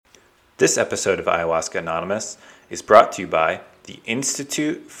This episode of Ayahuasca Anonymous is brought to you by the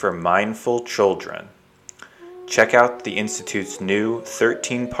Institute for Mindful Children. Check out the Institute's new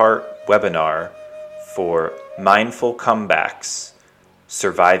 13-part webinar for Mindful Comebacks,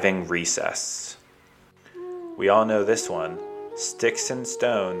 Surviving Recess. We all know this one. Sticks and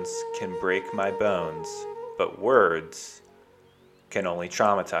stones can break my bones, but words can only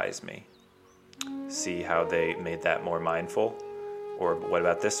traumatize me. See how they made that more mindful? Or what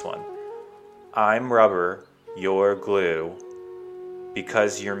about this one? I'm rubber, you're glue.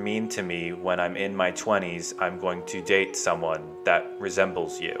 Because you're mean to me when I'm in my 20s, I'm going to date someone that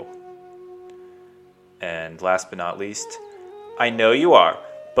resembles you. And last but not least, I know you are,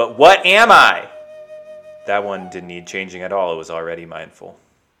 but what am I? That one didn't need changing at all. It was already mindful.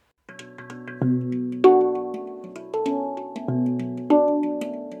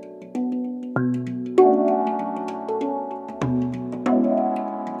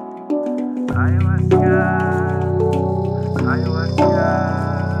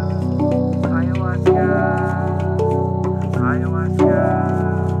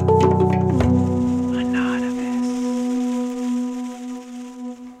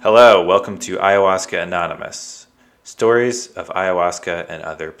 Hello, welcome to Ayahuasca Anonymous, stories of ayahuasca and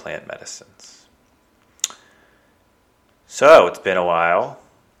other plant medicines. So, it's been a while.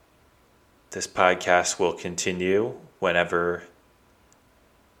 This podcast will continue whenever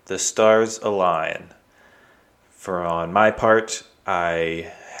the stars align. For on my part,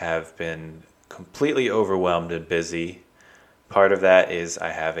 I have been completely overwhelmed and busy. Part of that is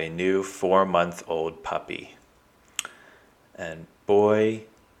I have a new 4-month-old puppy. And boy,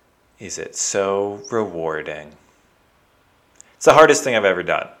 is it so rewarding. It's the hardest thing I've ever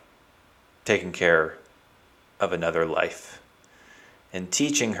done, taking care of another life and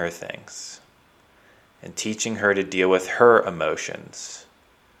teaching her things and teaching her to deal with her emotions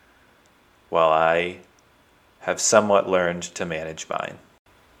while I have somewhat learned to manage mine.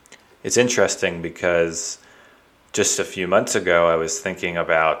 It's interesting because just a few months ago I was thinking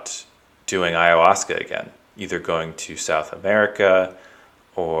about doing ayahuasca again, either going to South America,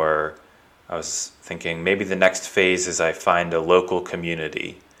 or I was thinking maybe the next phase is I find a local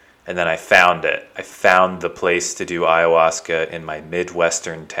community. And then I found it. I found the place to do ayahuasca in my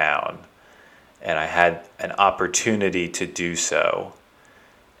Midwestern town. And I had an opportunity to do so.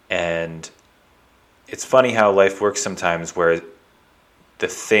 And it's funny how life works sometimes, where the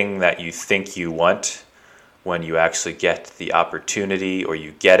thing that you think you want, when you actually get the opportunity or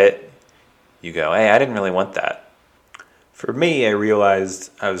you get it, you go, hey, I didn't really want that. For me, I realized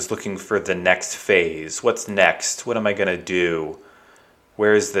I was looking for the next phase. What's next? What am I going to do?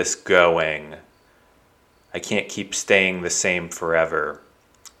 Where is this going? I can't keep staying the same forever.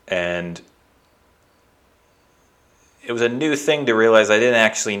 And it was a new thing to realize I didn't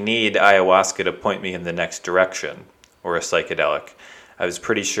actually need ayahuasca to point me in the next direction, or a psychedelic. I was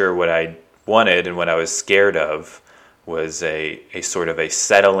pretty sure what I wanted and what I was scared of was a sort of a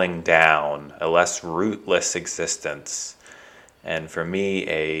settling down, a less rootless existence. And for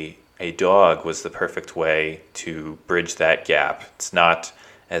me, a dog was the perfect way to bridge that gap. It's not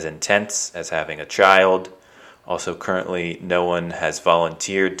as intense as having a child. Also, currently, no one has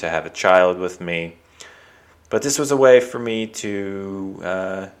volunteered to have a child with me. But this was a way for me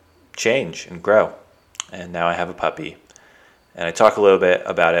to change and grow. And now I have a puppy. And I talk a little bit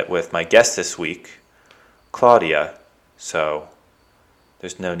about it with my guest this week, Claudia. So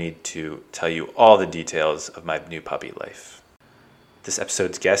there's no need to tell you all the details of my new puppy life. This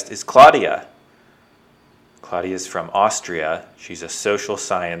episode's guest is Claudia. Claudia is from Austria. She's a social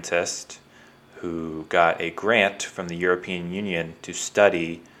scientist who got a grant from the European Union to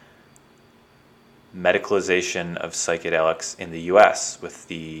study medicalization of psychedelics in the US, with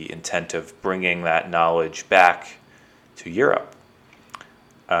the intent of bringing that knowledge back to Europe.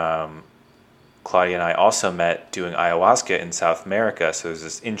 Claudia and I also met doing ayahuasca in South America, so there's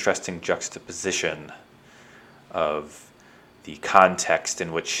this interesting juxtaposition of the context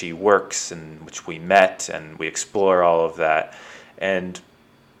in which she works and which we met, and we explore all of that. And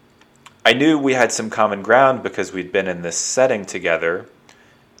I knew we had some common ground because we'd been in this setting together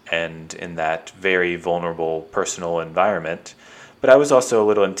and in that very vulnerable personal environment. But I was also a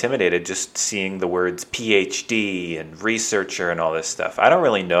little intimidated just seeing the words PhD and researcher and all this stuff. I don't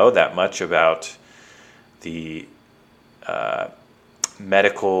really know that much about the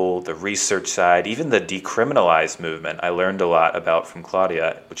medical, the research side, even the decriminalized movement. I learned a lot about from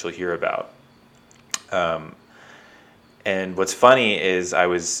Claudia, which you'll hear about. And what's funny is I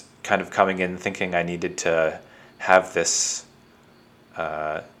was kind of coming in thinking I needed to have this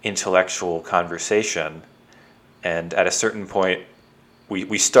intellectual conversation. And at a certain point,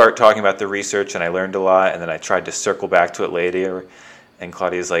 we start talking about the research, and I learned a lot, and then I tried to circle back to it later, and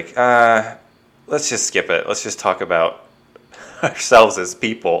Claudia's like, let's just skip it. Let's just talk about ourselves as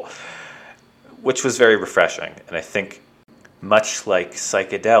people, which was very refreshing. And I think much like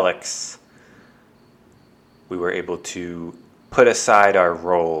psychedelics, we were able to put aside our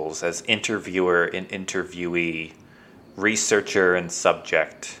roles as interviewer and interviewee, researcher and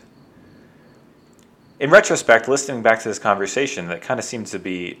subject. In retrospect, listening back to this conversation, that kind of seems to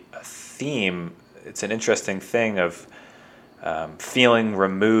be a theme. It's an interesting thing of feeling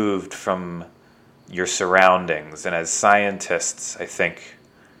removed from your surroundings. And as scientists, I think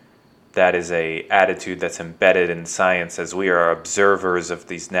that is an attitude that's embedded in science, as we are observers of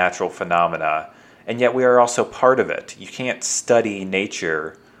these natural phenomena, and yet we are also part of it. You can't study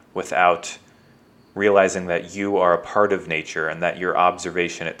nature without realizing that you are a part of nature and that your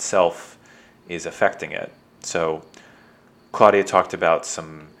observation itself is affecting it. So Claudia talked about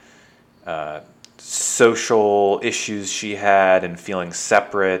some social issues she had and feeling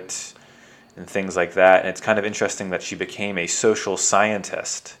separate and things like that. And it's kind of interesting that she became a social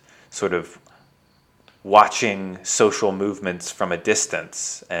scientist, sort of watching social movements from a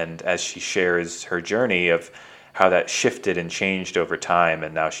distance. And as she shares her journey of how that shifted and changed over time,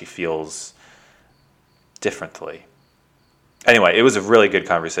 and now she feels differently. Anyway, it was a really good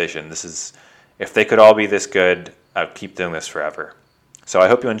conversation. If they could all be this good, I'd keep doing this forever. So I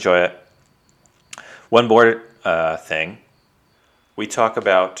hope you enjoy it. One more thing. We talk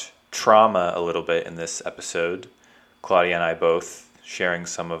about trauma a little bit in this episode. Claudia and I both sharing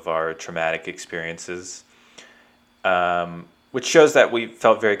some of our traumatic experiences, which shows that we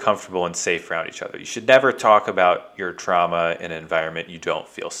felt very comfortable and safe around each other. You should never talk about your trauma in an environment you don't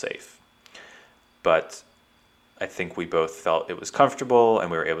feel safe. But I think we both felt it was comfortable and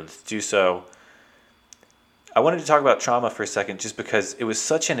we were able to do so. I wanted to talk about trauma for a second just because it was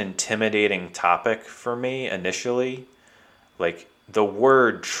such an intimidating topic for me initially. Like, the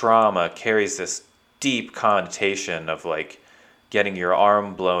word trauma carries this deep connotation of like getting your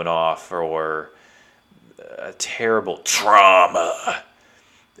arm blown off or a terrible trauma.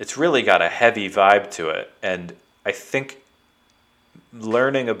 It's really got a heavy vibe to it. And I think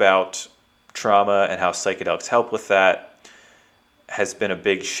learning about trauma and how psychedelics help with that has been a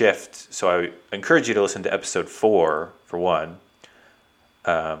big shift. So I encourage you to listen to episode 4, for one,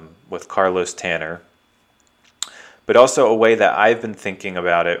 with Carlos Tanner. But also a way that I've been thinking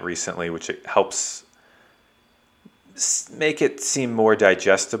about it recently, which it helps make it seem more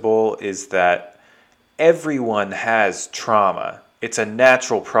digestible, is that everyone has trauma. It's a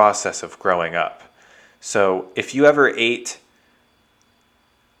natural process of growing up. So if you ever ate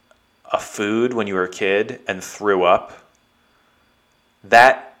a food when you were a kid and threw up,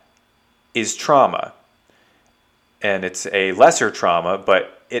 that is trauma. And it's a lesser trauma,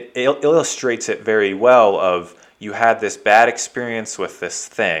 but it illustrates it very well of you had this bad experience with this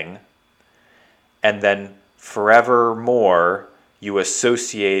thing, and then forevermore you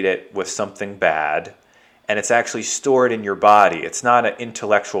associate it with something bad, and it's actually stored in your body. It's not an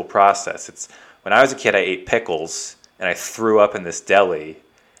intellectual process. When I was a kid, I ate pickles, and I threw up in this deli,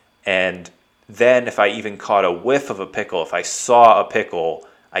 and then if I even caught a whiff of a pickle, if I saw a pickle,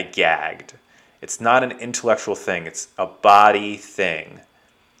 I gagged. It's not an intellectual thing. It's a body thing.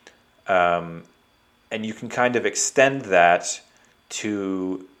 And you can kind of extend that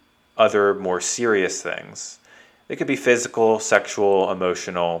to other more serious things. It could be physical, sexual,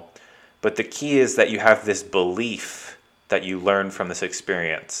 emotional. But the key is that you have this belief that you learn from this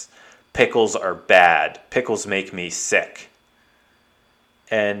experience. Pickles are bad. Pickles make me sick.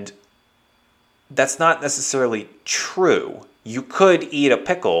 And that's not necessarily true. You could eat a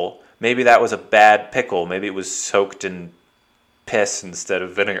pickle. Maybe that was a bad pickle. Maybe it was soaked in piss instead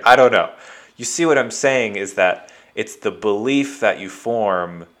of vinegar. I don't know. You see what I'm saying is that it's the belief that you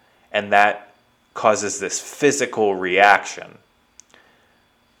form, and that causes this physical reaction.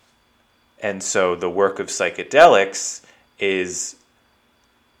 And so the work of psychedelics is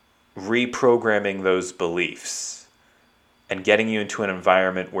reprogramming those beliefs and getting you into an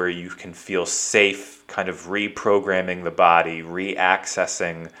environment where you can feel safe, kind of reprogramming the body,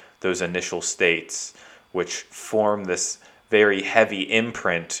 re-accessing those initial states, which form this very heavy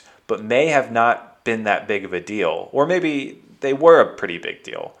imprint, but may have not been that big of a deal. Or maybe they were a pretty big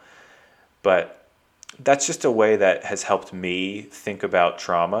deal. But that's just a way that has helped me think about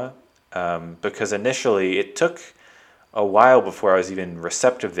trauma, because initially it took a while before I was even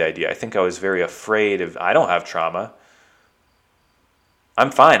receptive to the idea. I think I was very afraid of, I don't have trauma. I'm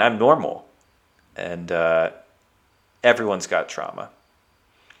fine, I'm normal. And everyone's got trauma.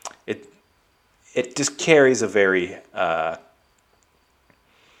 It just carries a very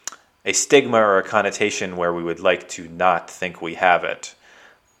a stigma or a connotation where we would like to not think we have it,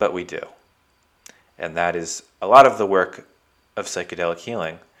 but we do. And that is a lot of the work of psychedelic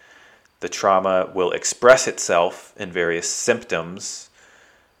healing. The trauma will express itself in various symptoms.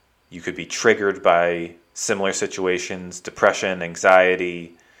 You could be triggered by similar situations, depression,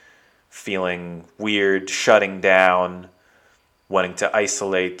 anxiety, feeling weird, shutting down, wanting to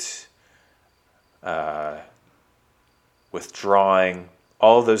isolate, withdrawing.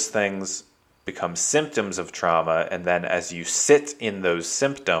 All those things become symptoms of trauma, and then as you sit in those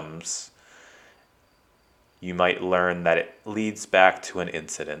symptoms, you might learn that it leads back to an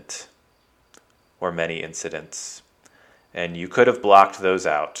incident or many incidents, and you could have blocked those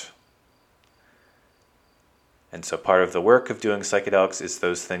out. And so part of the work of doing psychedelics is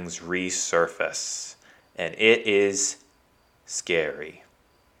those things resurface, and it is scary.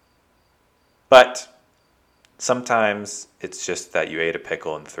 But sometimes it's just that you ate a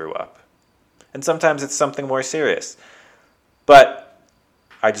pickle and threw up. And sometimes it's something more serious. But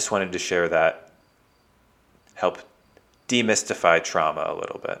I just wanted to share that, help demystify trauma a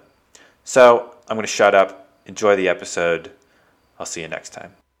little bit. So I'm going to shut up, enjoy the episode. I'll see you next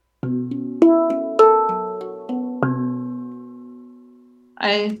time.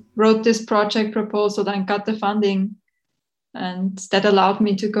 I wrote this project proposal and got the funding, and that allowed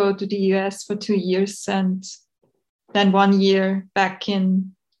me to go to the US for 2 years and then 1 year back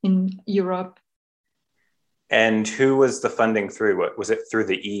in Europe. And who was the funding through? What was it, through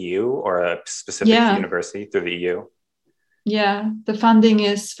the EU or a specific university through the EU? Yeah, the funding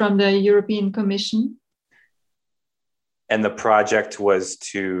is from the European Commission. And the project was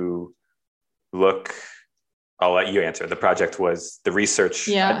to look, I'll let you answer. The project was, the research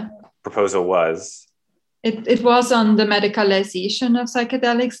proposal was? It was on the medicalization of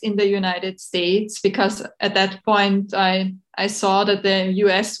psychedelics in the United States, because at that point I saw that the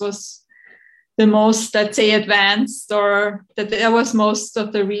US was the most, let's say, advanced, or that there was most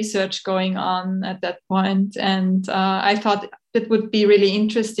of the research going on at that point. And I thought it would be really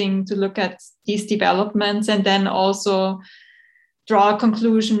interesting to look at these developments and then also draw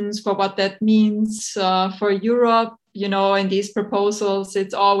conclusions for what that means for Europe. You know, in these proposals,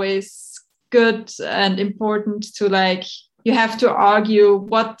 it's always good and important to, like, you have to argue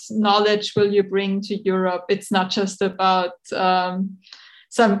what knowledge will you bring to Europe. It's not just about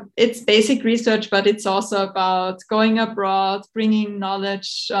it's basic research, but it's also about going abroad, bringing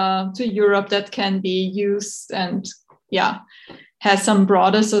knowledge to Europe that can be used and has some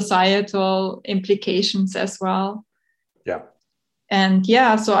broader societal implications as well. Yeah. And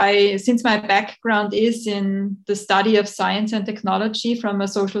so since my background is in the study of science and technology from a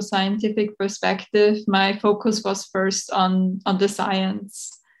social scientific perspective, my focus was first on the science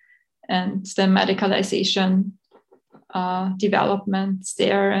and the medicalization developments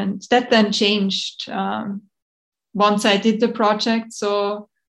there. And that then changed once I did the project. So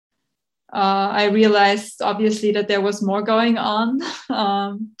I realized obviously that there was more going on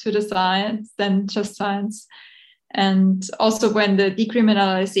to the science than just science. And also when the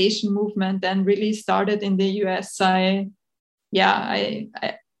decriminalization movement then really started in the US, I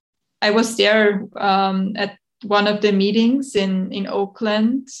was there at one of the meetings in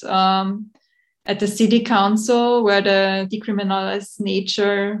Oakland at the city council, where the Decriminalize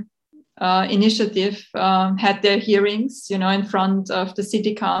Nature initiative had their hearings, in front of the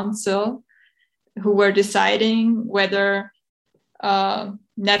city council, who were deciding whether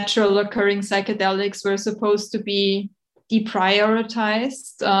natural occurring psychedelics were supposed to be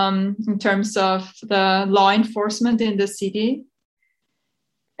deprioritized in terms of the law enforcement in the city.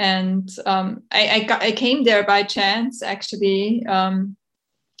 And I came there by chance, actually.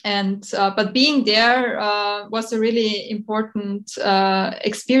 But being there was a really important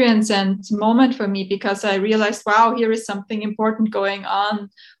experience and moment for me, because I realized, wow, here is something important going on.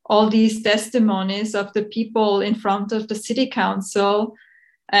 All these testimonies of the people in front of the city council.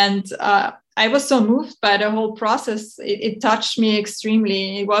 And I was so moved by the whole process. It touched me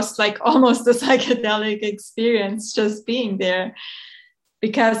extremely. It was like almost a psychedelic experience just being there,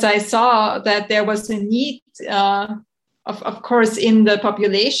 because I saw that there was a need, of course, in the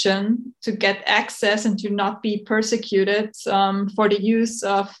population to get access and to not be persecuted for the use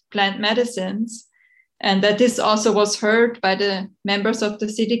of plant medicines. And that this also was heard by the members of the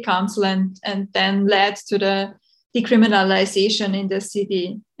city council and then led to the decriminalization in the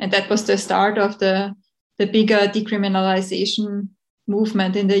city. And that was the start of the bigger decriminalization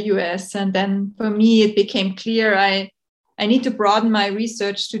movement in the US. And then for me, it became clear I need to broaden my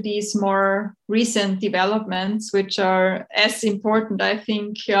research to these more recent developments, which are as important, I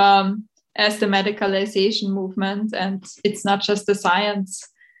think, as the medicalization movement. And it's not just the science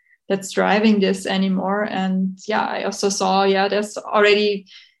that's driving this anymore. And yeah, I also saw,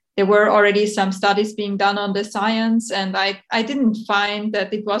 there were already some studies being done on the science, and I didn't find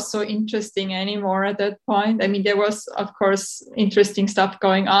that it was so interesting anymore at that point. I mean, there was, of course, interesting stuff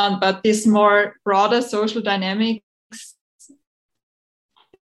going on, but this more broader social dynamics,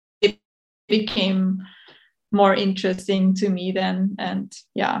 it became more interesting to me then. And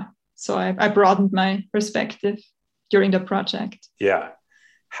yeah, so I broadened my perspective during the project. Yeah.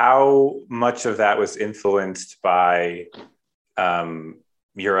 How much of that was influenced by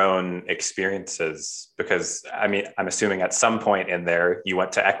your own experiences? Because I mean, I'm assuming at some point in there, you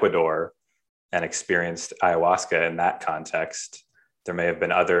went to Ecuador and experienced ayahuasca in that context. There may have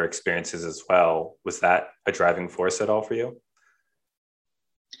been other experiences as well. Was that a driving force at all for you?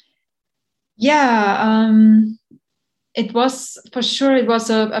 Yeah, it was for sure. It was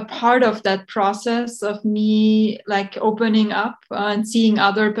a part of that process of me like opening up and seeing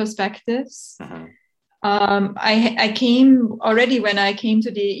other perspectives. Mm-hmm. I came already when I came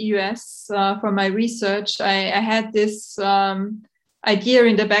to the US for my research. I had this idea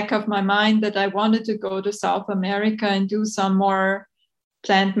in the back of my mind that I wanted to go to South America and do some more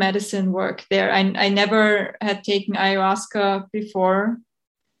plant medicine work there. I never had taken ayahuasca before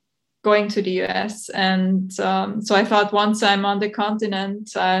going to the US. And so I thought once I'm on the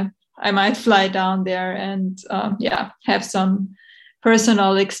continent, I might fly down there and have some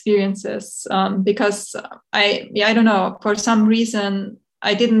personal experiences, because I don't know, for some reason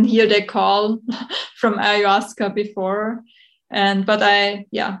I didn't hear the call from ayahuasca before, but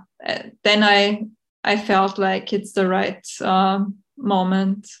then I felt like it's the right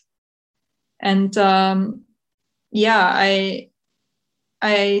moment. And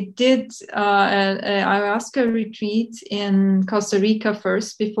I did an ayahuasca retreat in Costa Rica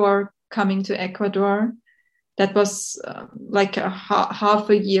first before coming to Ecuador. That was like half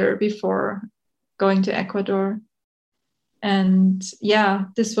a year before going to Ecuador. And yeah,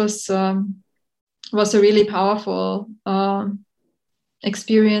 this was a really powerful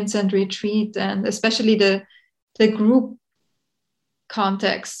experience and retreat. And especially the group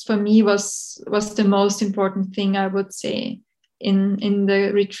context for me was the most important thing, I would say, in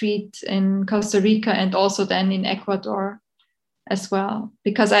the retreat in Costa Rica and also then in Ecuador as well,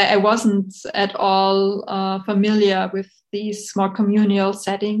 because I wasn't at all familiar with these more communal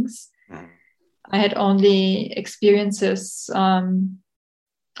settings. I had only experiences on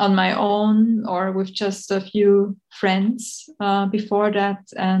my own or with just a few friends before that.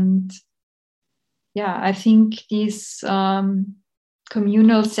 And yeah, I think these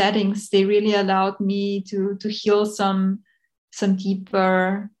communal settings, they really allowed me to heal some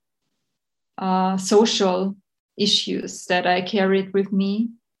deeper social issues that I carried with me.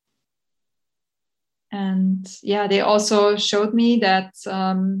 And yeah, they also showed me that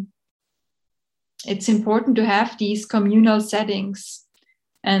it's important to have these communal settings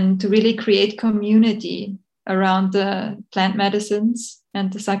and to really create community around the plant medicines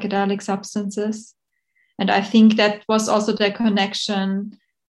and the psychedelic substances. And I think that was also the connection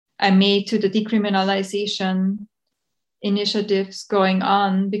I made to the decriminalization initiatives going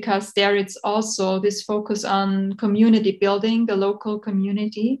on, because there it's also this focus on community building, the local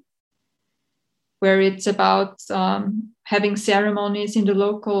community, where it's about having ceremonies in the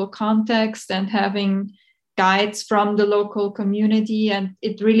local context and having guides from the local community, and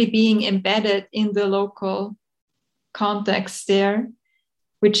it really being embedded in the local context there,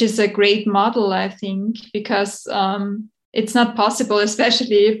 which is a great model, I think, because it's not possible,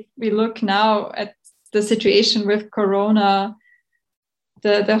 especially if we look now at the situation with Corona.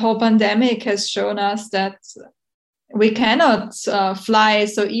 The whole pandemic has shown us that we cannot fly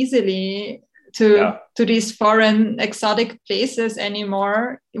so easily to these foreign exotic places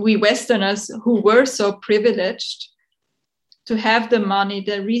anymore. We Westerners who were so privileged to have the money,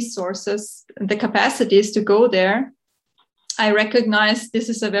 the resources, the capacities to go there, I recognize this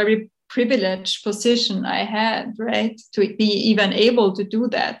is a very privileged position I had, right? To be even able to do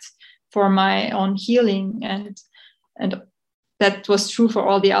that for my own healing. And that was true for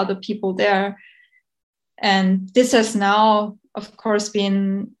all the other people there. And this has now, of course,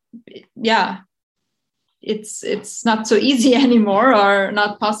 been, it's not so easy anymore, or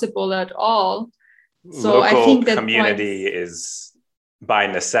not possible at all. So local I think that community is by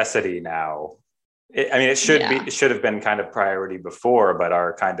necessity now. It should have been kind of priority before, but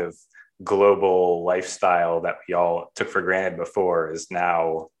our kind of global lifestyle that we all took for granted before is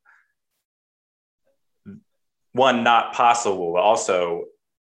now, one, not possible, but also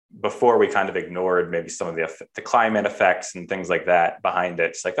before we kind of ignored maybe some of the climate effects and things like that behind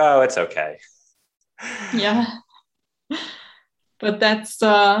it. It's like, oh, it's okay. Yeah. but that's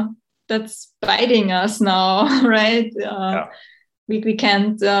biting us now, right? Yeah. We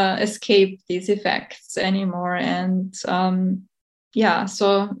can't escape these effects anymore. And so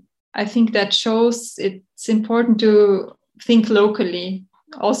I think that shows it's important to think locally,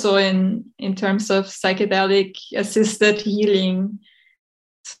 also in terms of psychedelic assisted healing.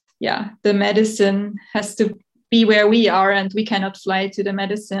 Yeah, the medicine has to be where we are, and we cannot fly to the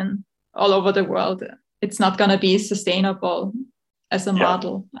medicine all over the world. It's not going to be sustainable as a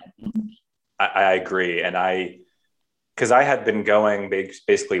model, I think. I agree. And because I had been going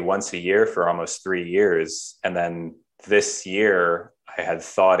basically once a year for almost 3 years. And then this year I had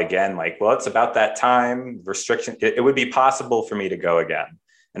thought again, like, well, it's about that time restriction. It would be possible for me to go again.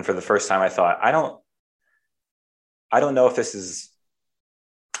 And for the first time I thought, I don't know if this is,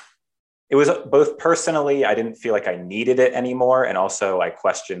 it was both personally, I didn't feel like I needed it anymore. And also I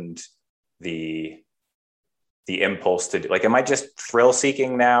questioned the impulse to do, like, am I just thrill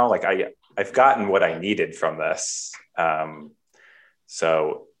seeking now? Like I've gotten what I needed from this.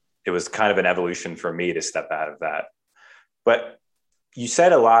 So it was kind of an evolution for me to step out of that. But you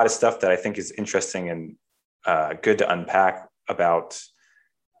said a lot of stuff that I think is interesting and good to unpack about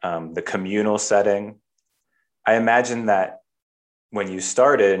the communal setting. I imagine that when you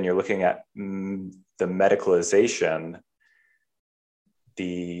started and you're looking at the medicalization,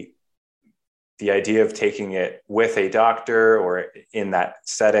 the idea of taking it with a doctor or in that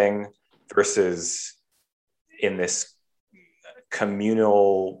setting versus in this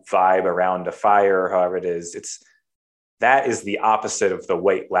communal vibe around a fire, however it is, that is the opposite of the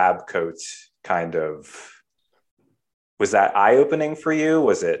white lab coat kind of. Was that eye-opening for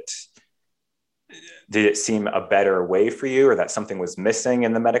you? Did it seem a better way for you, or that something was missing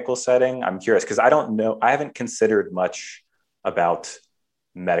in the medical setting? I'm curious because I don't know. I haven't considered much about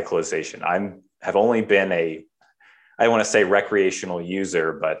medicalization. Have only been I don't want to say recreational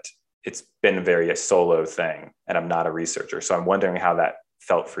user, but it's been a solo thing, and I'm not a researcher. So I'm wondering how that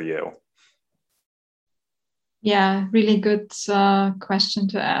felt for you. Yeah, really good question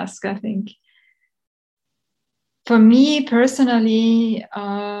to ask, I think. For me personally,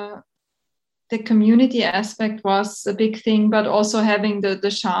 the community aspect was a big thing, but also having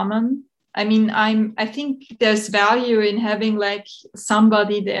the shaman. I mean, I think there's value in having like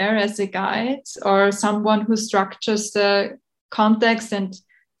somebody there as a guide or someone who structures the context and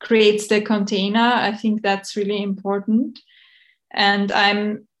creates the container. I think that's really important. And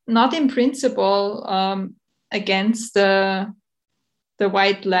I'm not in principle against the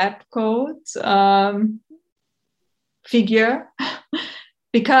white lab coat figure,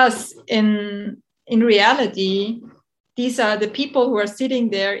 because in reality, these are the people who are sitting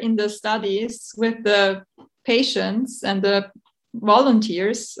there in the studies with the patients and the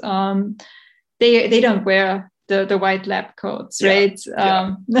volunteers. They don't wear the white lab coats, right?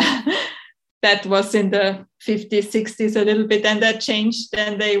 Yeah. That was in the 50s, 60s a little bit, and that changed.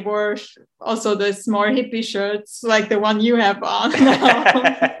 And they wore also those more hippie shirts like the one you have on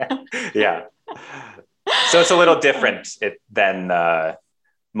now. Yeah. So it's a little different than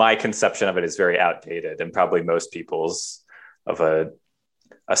my conception of it is very outdated, and probably most people's, of a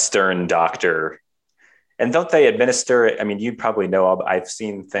stern doctor. And don't they administer it? I mean, you probably know, I've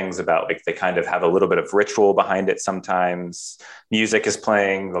seen things about like they kind of have a little bit of ritual behind it. Sometimes music is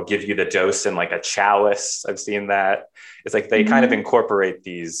playing, they'll give you the dose in like a chalice. I've seen that. It's like they kind of incorporate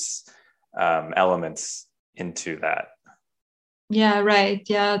these elements into that. Yeah, right.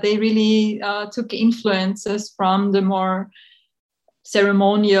 Yeah, they really took influences from the more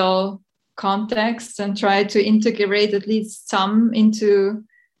ceremonial contexts and tried to integrate at least some into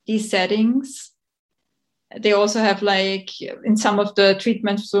these settings. They also have, like, in some of the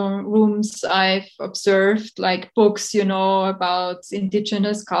treatment rooms I've observed, like books, about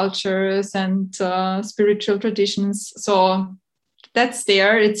indigenous cultures and spiritual traditions. So that's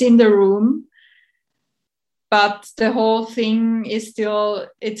there, it's in the room. But the whole thing is still,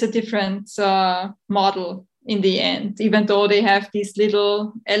 it's a different model in the end, even though they have these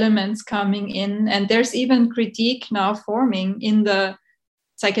little elements coming in. And there's even critique now forming in the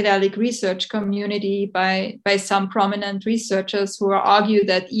psychedelic research community by some prominent researchers who argue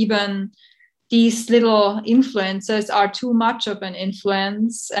that even these little influences are too much of an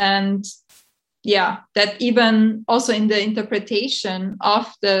influence. And yeah, that even also in the interpretation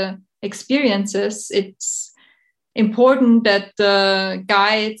of the experiences, it's important that the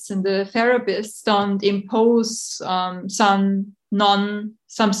guides and the therapists don't impose some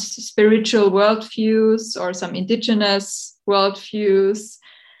spiritual worldviews or some indigenous worldviews.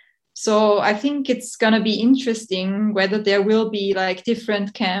 So I think it's going to be interesting whether there will be like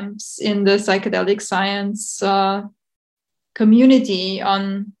different camps in the psychedelic science community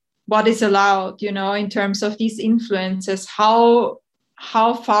on what is allowed, in terms of these influences. How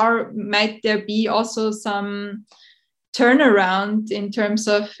far might there be also some turnaround in terms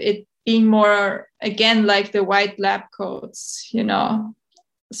of it being more, again, like the white lab coats,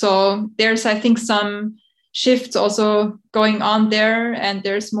 So there's, I think, some shifts also going on there, and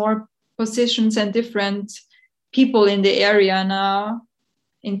there's more positions and different people in the area now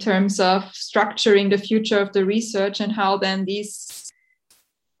in terms of structuring the future of the research and how then these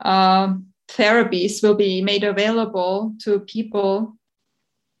therapies will be made available to people.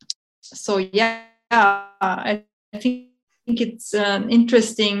 So yeah, I think it's an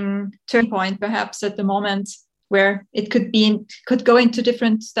interesting turning point perhaps at the moment, where it could go into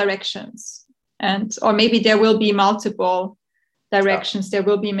different directions, or maybe there will be multiple directions. There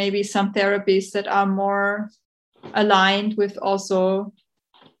will be maybe some therapies that are more aligned with also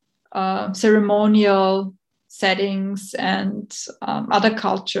ceremonial settings and other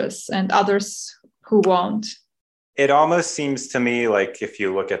cultures, and others who won't. It almost seems to me like if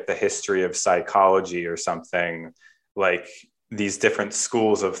you look at the history of psychology or something, like these different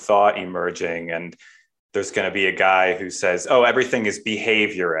schools of thought emerging, and there's going to be a guy who says, oh, everything is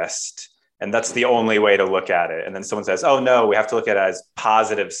behaviorist, and that's the only way to look at it. And then someone says, oh, no, we have to look at it as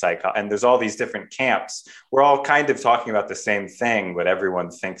positive psychology. And there's all these different camps. We're all kind of talking about the same thing, but everyone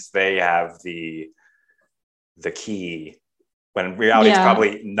thinks they have the key, when in reality, it's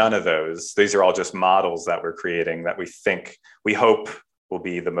probably none of those. These are all just models that we're creating that we hope will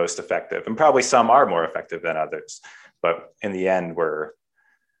be the most effective. And probably some are more effective than others. But in the end, we'll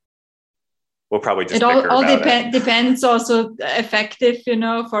probably just bicker about it. Depends also effective,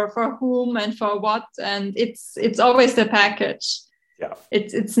 for whom and for what. And it's always the package. Yeah.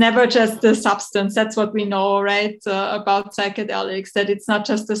 It's never just the substance. That's what we know, right? About psychedelics, that it's not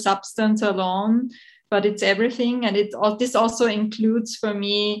just the substance alone, but it's everything. And this also includes for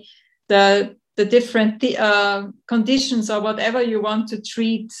me the different conditions or whatever you want to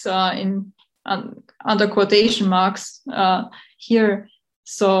treat under quotation marks here.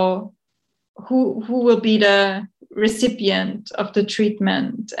 So who will be the recipient of the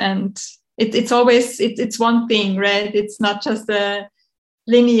treatment? And it's always it's one thing, right? It's not just a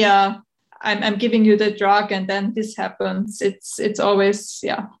linear, I'm giving you the drug and then this happens. It's always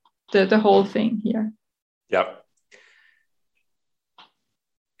the whole thing here. Yep.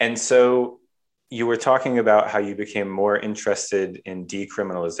 And so you were talking about how you became more interested in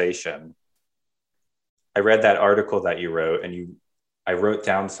decriminalization. I read that article that you wrote, and I wrote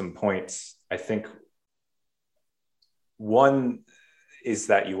down some points. I think one is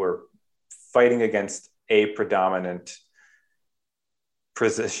that you were fighting against a predominant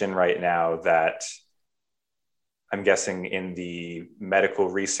position right now that I'm guessing in the medical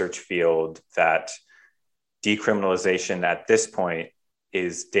research field, that decriminalization at this point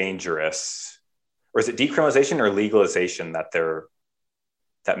is dangerous. Or is it decriminalization or legalization that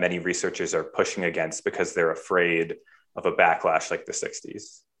many researchers are pushing against because they're afraid of a backlash like the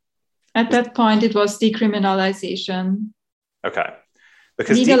 60s? At that point, it was decriminalization. Okay.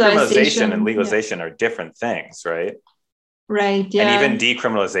 Because decriminalization and legalization are different things, right? Right, yeah. And even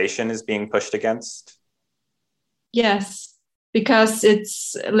decriminalization is being pushed against? Yes, because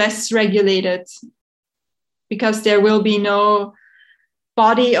it's less regulated. Because there will be no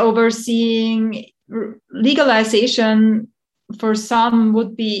body overseeing. Legalization for some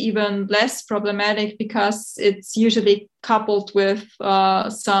would be even less problematic because it's usually coupled with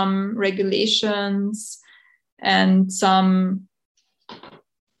some regulations and some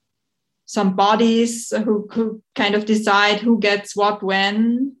bodies who kind of decide who gets what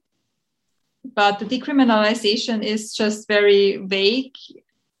when. But the decriminalization is just very vague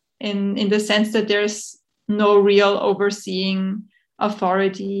in the sense that there's no real overseeing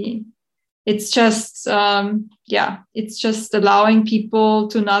authority. It's just, it's just allowing people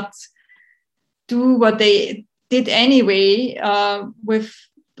to not do what they did anyway with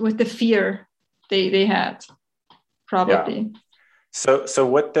the fear they had, probably. Yeah. So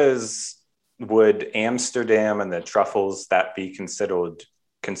would Amsterdam and the truffles that be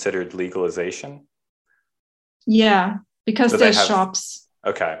considered legalization? Yeah, because there's shops.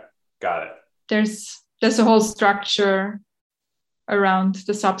 Okay, got it. There's a whole structure around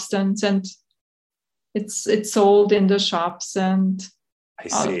the substance, and it's sold in the shops and I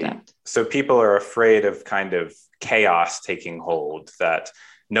see. So people are afraid of kind of chaos taking hold, that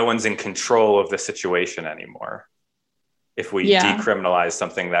no one's in control of the situation anymore. If we decriminalize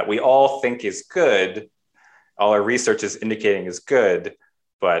something that we all think is good, all our research is indicating is good,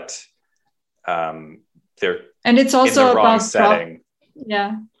 but they're and it's also in the wrong about setting.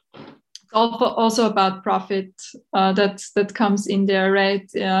 also about profit that comes in there, right?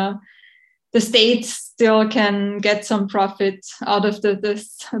 The state still can get some profit out of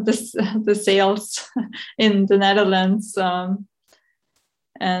the sales in the Netherlands.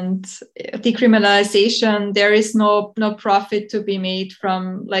 And decriminalization, there is no profit to be made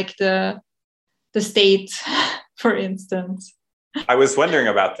from like the state, for instance. I was wondering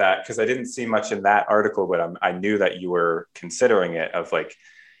about that because I didn't see much in that article, but I knew that you were considering it. Of like,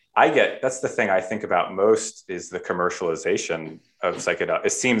 that's the thing I think about most is the commercialization of psychedelics.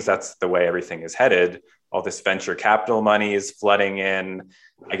 It seems that's the way everything is headed. All this venture capital money is flooding in.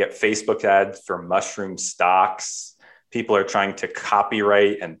 I get Facebook ads for mushroom stocks. People are trying to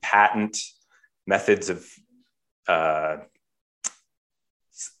copyright and patent methods of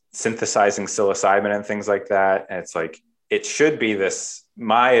synthesizing psilocybin and things like that. And it's like, it should be this,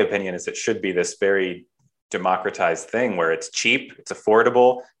 my opinion is it should be this very democratized thing where it's cheap, it's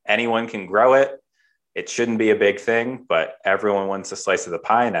affordable, anyone can grow it. It shouldn't be a big thing, but everyone wants a slice of the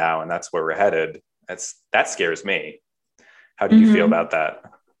pie now, and that's where we're headed. That scares me. How do you feel about that?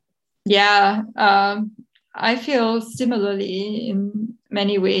 Yeah, I feel similarly in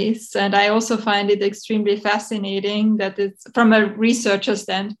many ways. And I also find it extremely fascinating that it's from a researcher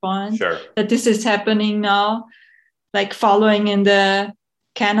standpoint, sure, that this is happening now, like following in the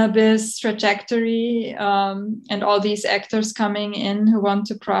cannabis trajectory, and all these actors coming in who want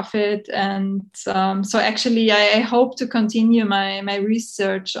to profit. And so actually I hope to continue my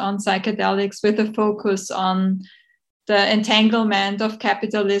research on psychedelics with a focus on the entanglement of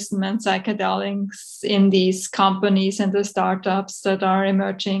capitalism and psychedelics in these companies and the startups that are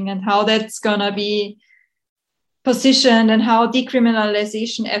emerging, and how that's going to be positioned, and how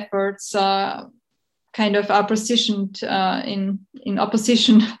decriminalization efforts kind of are positioned in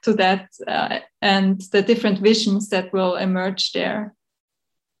opposition to that, and the different visions that will emerge there.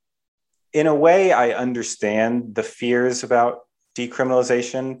 In a way, I understand the fears about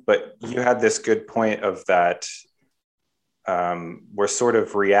decriminalization, but you had this good point of that we're sort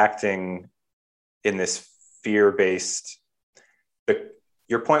of reacting in this fear-based.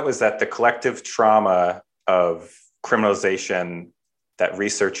 Your point was that the collective trauma of criminalization that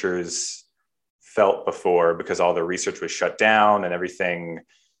researchers felt before, because all the research was shut down and everything,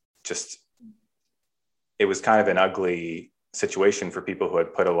 it was kind of an ugly situation for people who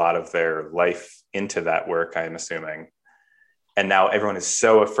had put a lot of their life into that work, I'm assuming. And now everyone is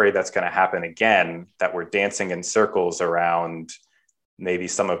so afraid that's going to happen again that we're dancing in circles around maybe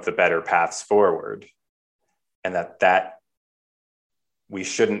some of the better paths forward. And that we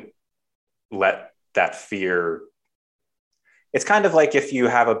shouldn't let that fear. It's kind of like if you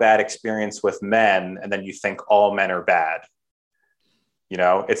have a bad experience with men and then you think all men are bad. You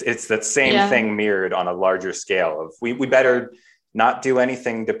know, it's that same thing mirrored on a larger scale of we better not do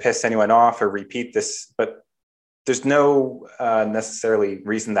anything to piss anyone off or repeat this, but there's no necessarily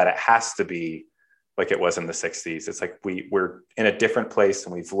reason that it has to be like it was in the 60s. It's like we're in a different place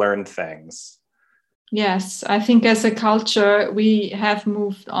and we've learned things. Yes, I think as a culture, we have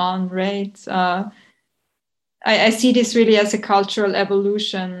moved on, right? I see this really as a cultural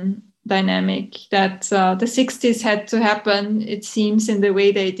evolution dynamic, that the 60s had to happen, it seems, in the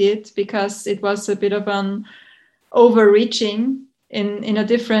way they did, because it was a bit of an overreaching in a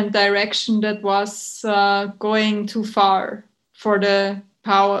different direction that was going too far for the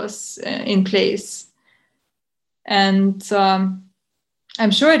powers in place. And I'm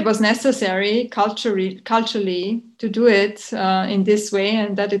sure it was necessary culturally to do it in this way,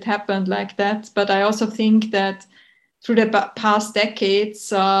 and that it happened like that. But I also think that through the past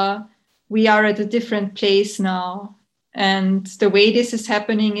decades, we are at a different place now. And the way this is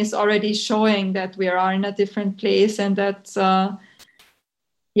happening is already showing that we are in a different place, and that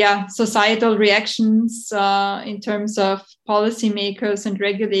societal reactions in terms of policymakers and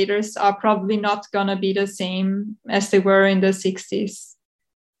regulators are probably not going to be the same as they were in the 60s.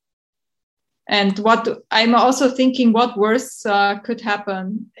 And what I'm also thinking, what worse could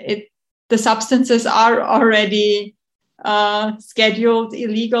happen? The substances are already scheduled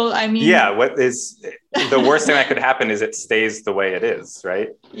illegal. I mean, what is the worst thing that could happen is it stays the way it is, right?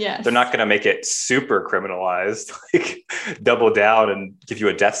 Yes. They're not going to make it super criminalized, like double down and give you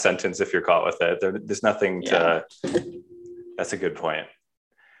a death sentence if you're caught with it. There's nothing to. That's a good point.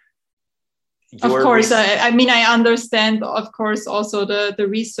 Of course, I mean, I understand, of course, also the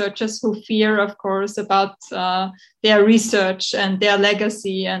researchers who fear, of course, about their research and their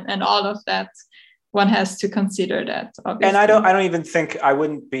legacy and all of that. One has to consider that, obviously. And I don't even think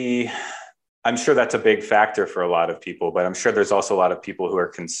I'm sure that's a big factor for a lot of people, but I'm sure there's also a lot of people who are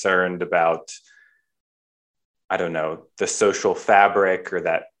concerned about I don't know, the social fabric, or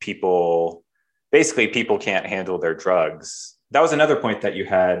that people can't handle their drugs. That was another point that you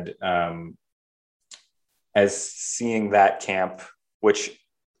had, as seeing that camp, which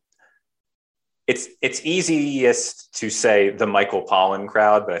it's easiest to say the Michael Pollan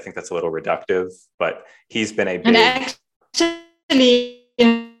crowd, but I think that's a little reductive. But he's been a big... And actually,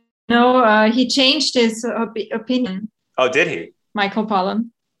 he changed his opinion. Oh, did he? Michael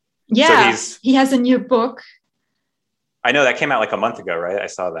Pollan. Yeah, so he has a new book. I know that came out like a month ago, right? I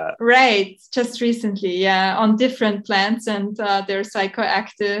saw that. Right, just recently, yeah, on different plants and their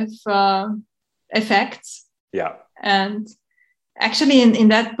psychoactive effects. Yeah. And actually in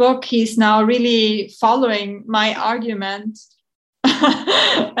that book, he's now really following my argument.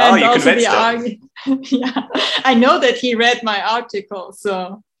 And you convinced him. Yeah, I know that he read my article,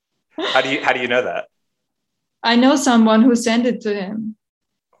 so. How do you know that? I know someone who sent it to him.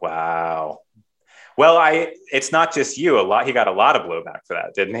 Wow. Well, it's not just you. He got a lot of blowback for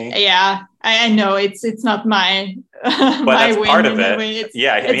that, didn't he? Yeah, I know it's not my. But my that's part of it.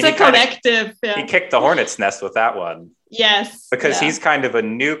 It's a collective. He kicked the hornet's nest with that one. Yes, because he's kind of a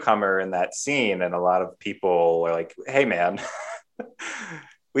newcomer in that scene, and a lot of people are like, "Hey, man,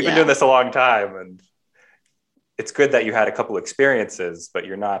 we've been doing this a long time, and it's good that you had a couple experiences, but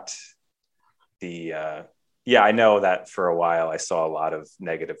you're not the." I know that for a while I saw a lot of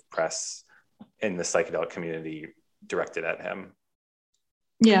negative press in the psychedelic community directed at him.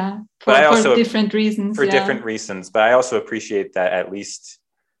 Yeah, for different reasons. For different reasons, but I also appreciate that at least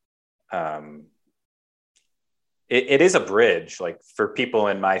it is a bridge, like for people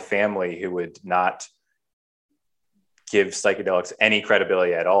in my family who would not give psychedelics any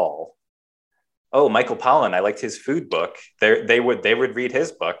credibility at all. Oh, Michael Pollan, I liked his food book. They would read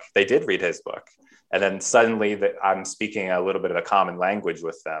his book. They did read his book. And then suddenly I'm speaking a little bit of a common language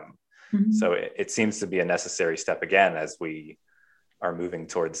with them. Mm-hmm. So it seems to be a necessary step again, as we are moving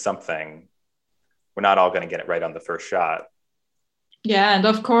towards something. We're not all going to get it right on the first shot. Yeah, and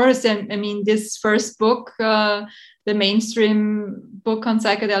of course, I mean, this first book, the mainstream book on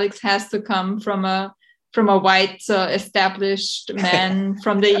psychedelics, has to come from a white established man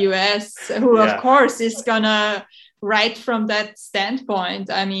from the US, who of course is gonna write from that standpoint.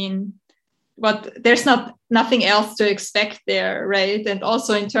 I mean, there's nothing else to expect there, right? And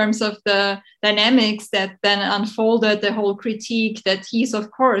also in terms of the dynamics that then unfolded, the whole critique, that he's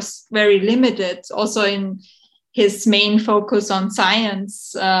of course very limited also in his main focus on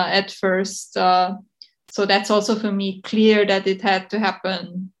science at first. So that's also for me clear that it had to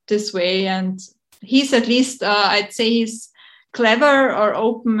happen this way. And he's at least, I'd say he's clever or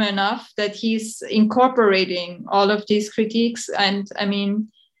open enough that he's incorporating all of these critiques. And I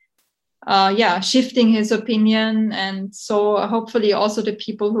mean, shifting his opinion. And so hopefully also the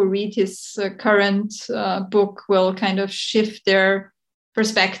people who read his current book will kind of shift their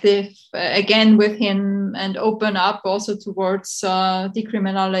perspective again with him and open up also towards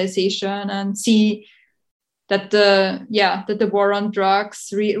decriminalization, and see that the war on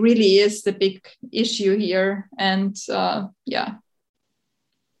drugs really is the big issue here. And that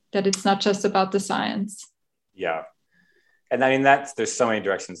it's not just about the science. Yeah. And I mean, there's so many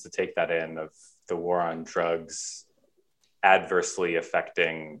directions to take that in, of the war on drugs adversely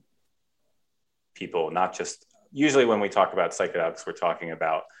affecting people. Not just, usually when we talk about psychedelics, we're talking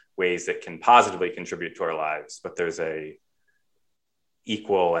about ways that can positively contribute to our lives, but there's a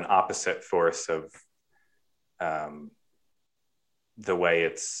equal and opposite force of the way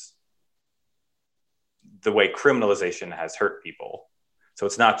criminalization has hurt people. So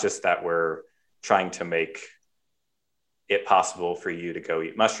it's not just that we're trying to make it possible for you to go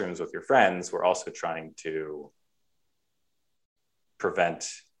eat mushrooms with your friends. We're also trying to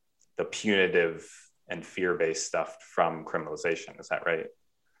prevent the punitive and fear-based stuff from criminalization. Is that right?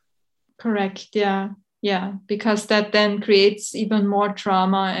 Correct. Yeah. Because that then creates even more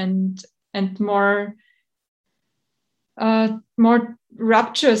trauma and more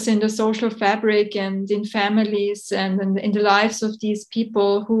ruptures in the social fabric and in families and in the lives of these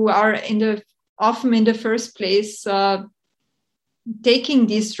people who are often in the first place taking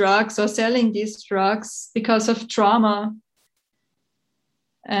these drugs or selling these drugs because of trauma.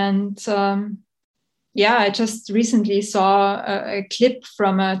 And I just recently saw a clip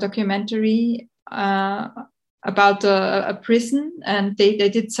from a documentary about a prison, and they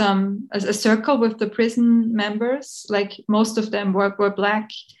did a circle with the prison members, like most of them were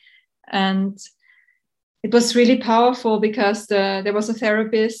Black. And it was really powerful because there was a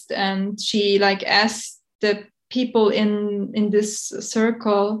therapist, and she asked the people in this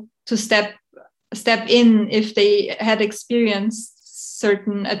circle to step in if they had experienced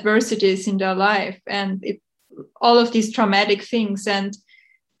certain adversities in their life. And it all of these traumatic things, and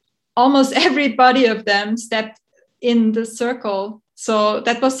almost everybody of them stepped in the circle. So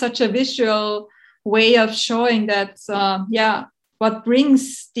that was such a visual way of showing that, what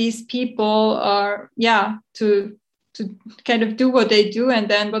brings these people to kind of do what they do, and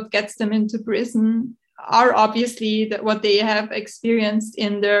then what gets them into prison are obviously what they have experienced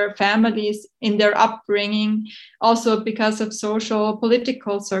in their families, in their upbringing, also because of social,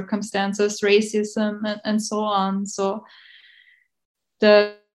 political circumstances, racism, and so on. So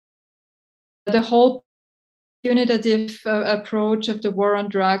the whole punitive approach of the war on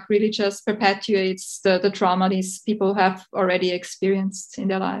drug really just perpetuates the trauma these people have already experienced in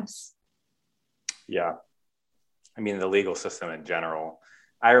their lives. Yeah. I mean, the legal system in general.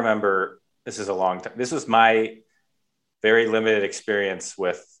 I remember, this is a long time, this was my very limited experience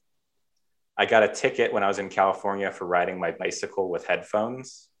with, I got a ticket when I was in California for riding my bicycle with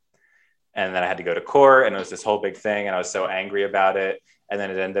headphones. And then I had to go to court, and it was this whole big thing. And I was so angry about it. And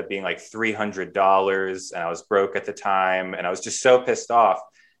then it ended up being like $300, and I was broke at the time. And I was just so pissed off.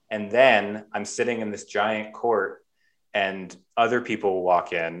 And then I'm sitting in this giant court, and other people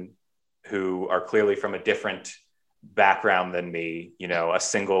walk in who are clearly from a different background than me, you know, a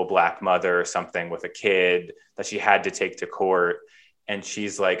single Black mother or something with a kid that she had to take to court. And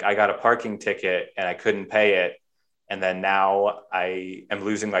she's like, I got a parking ticket and I couldn't pay it. And then now I am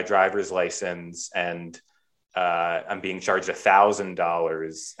losing my driver's license, and I'm being charged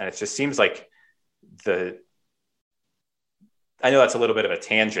 $1,000. And it just seems like I know that's a little bit of a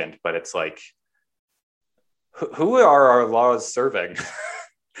tangent, but it's like, who are our laws serving?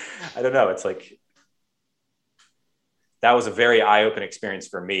 I don't know. It's like, that was a very eye-opening experience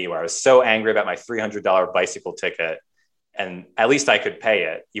for me, where I was so angry about my $300 bicycle ticket, and at least I could pay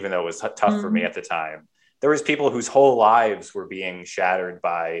it, even though it was tough for me at the time. There was people whose whole lives were being shattered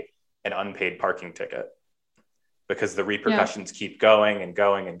by an unpaid parking ticket, because the repercussions keep going and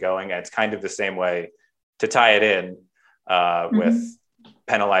going and going. And it's kind of the same way, to tie it in with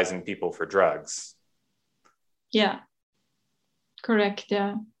penalizing people for drugs. Yeah. Correct.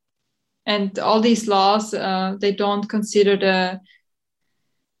 Yeah. And all these laws, they don't consider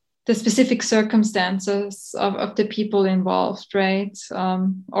the specific circumstances of the people involved, right?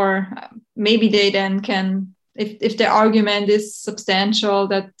 Or maybe they then can, if the argument is substantial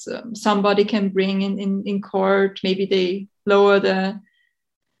that somebody can bring in court, maybe they lower the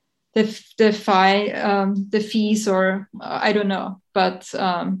fine, the fees, or I don't know. But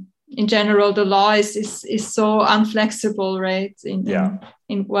in general, the law is so unflexible, right?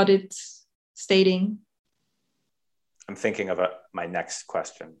 In what it's stating. I'm thinking of my next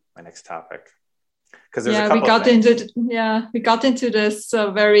question, my next topic, because we got into this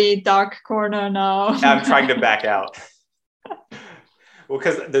very dark corner now. I'm trying to back out. Well,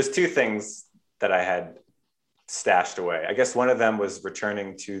 because there's two things that I had stashed away. I guess one of them was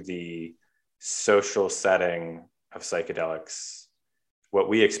returning to the social setting of psychedelics, what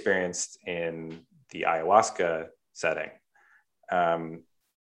we experienced in the ayahuasca setting.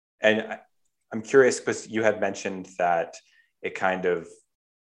 And I'm curious, because you had mentioned that it kind of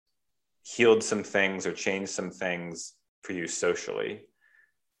healed some things or changed some things for you socially.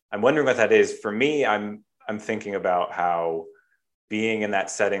 I'm wondering what that is. For me, I'm thinking about how being in that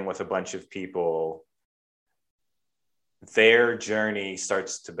setting with a bunch of people, their journey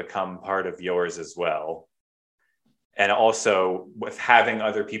starts to become part of yours as well. And also, with having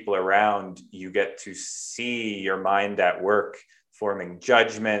other people around, you get to see your mind at work, forming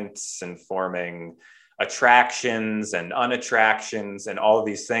judgments and forming attractions and unattractions and all of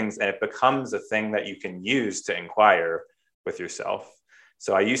these things. And it becomes a thing that you can use to inquire with yourself.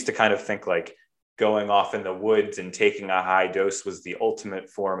 So I used to kind of think like going off in the woods and taking a high dose was the ultimate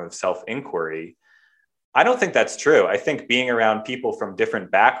form of self-inquiry. I don't think that's true. I think being around people from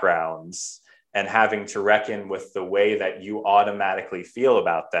different backgrounds and having to reckon with the way that you automatically feel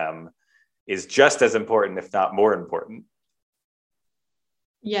about them is just as important, if not more important.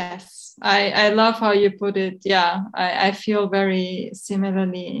 Yes, I love how you put it. Yeah, I feel very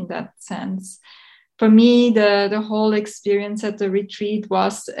similarly in that sense. For me, the whole experience at the retreat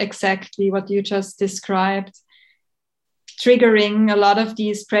was exactly what you just described, triggering a lot of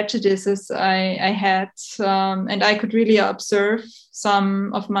these prejudices I had. And I could really observe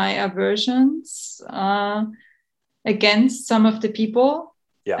some of my aversions against some of the people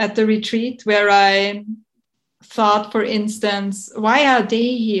at the retreat, where I thought, for instance, why are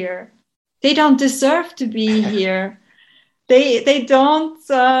they here? They don't deserve to be here. They don't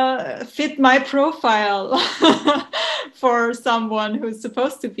fit my profile for someone who's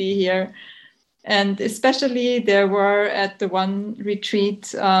supposed to be here. And especially there were at the one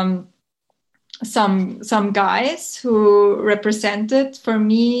retreat some guys who represented for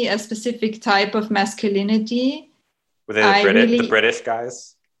me a specific type of masculinity. Were they the British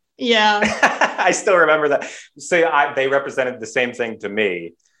guys? Yeah. I still remember that. So they represented the same thing to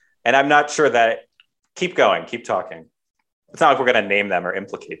me. And I'm not sure that... Keep going, keep talking. It's not like we're going to name them or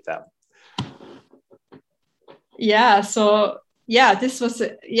implicate them. Yeah, so yeah, this was,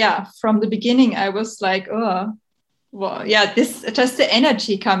 from the beginning, I was like, oh, well, yeah, this, just the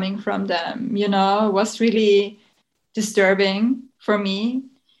energy coming from them, was really disturbing for me.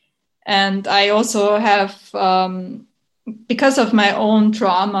 And I also have, because of my own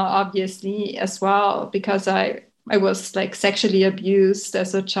trauma, obviously, as well, because I was like sexually abused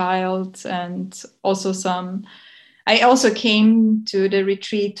as a child, and also I also came to the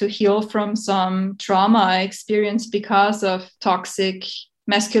retreat to heal from some trauma I experienced because of toxic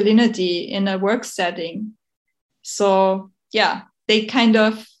masculinity in a work setting. So yeah, they kind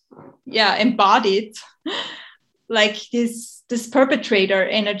of embodied like this perpetrator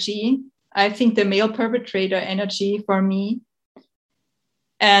energy. I think the male perpetrator energy for me.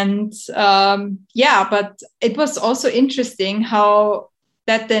 And but it was also interesting how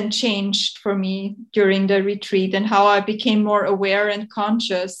that then changed for me during the retreat, and how I became more aware and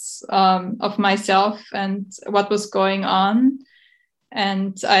conscious of myself and what was going on.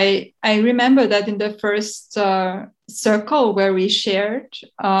 And I remember that in the first circle where we shared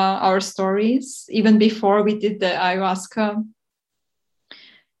our stories, even before we did the ayahuasca,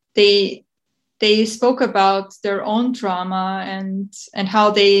 they spoke about their own trauma and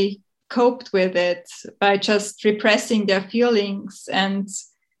how they coped with it by just repressing their feelings and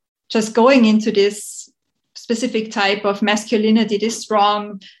just going into this specific type of masculinity, this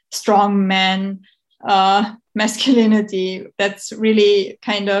strong man masculinity that's really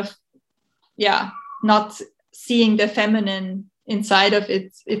kind of, not seeing the feminine inside of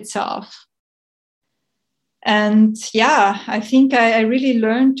itself. And I think I really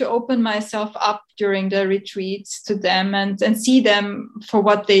learned to open myself up during the retreats to them and see them for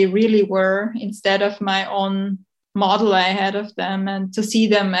what they really were, instead of my own model I had of them, and to see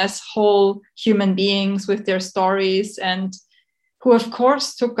them as whole human beings with their stories, and who of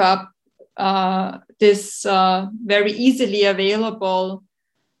course took up this very easily available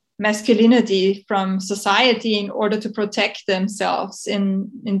masculinity from society in order to protect themselves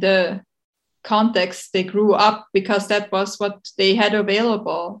in the context they grew up, because that was what they had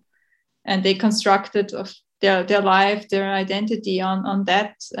available, and they constructed of their life, their identity on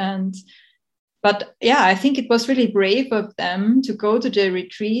that. But I think it was really brave of them to go to the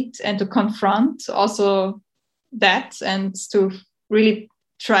retreat and to confront also that, and to really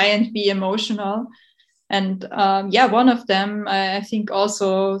try and be emotional. And one of them, I think,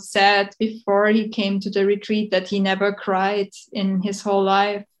 also said before he came to the retreat that he never cried in his whole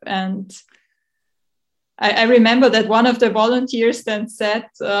life. And I remember that one of the volunteers then said,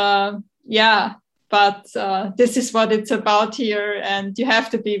 but this is what it's about here, and you have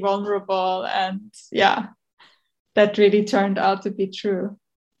to be vulnerable. And that really turned out to be true.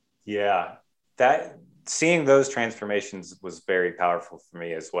 Yeah, that seeing those transformations was very powerful for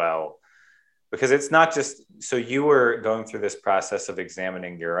me as well, because it's not just, so you were going through this process of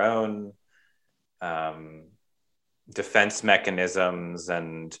examining your own defense mechanisms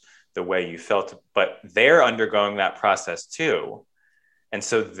and the way you felt, but they're undergoing that process too. And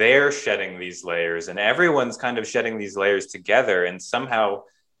so they're shedding these layers, and everyone's kind of shedding these layers together. And somehow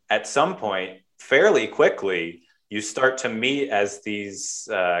at some point, fairly quickly, you start to meet as these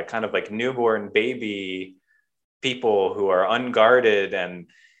kind of like newborn baby people who are unguarded, and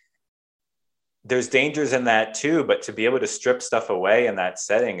there's dangers in that too, but to be able to strip stuff away in that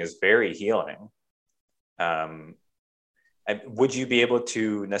setting is very healing. Would you be able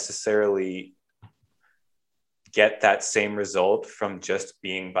to necessarily get that same result from just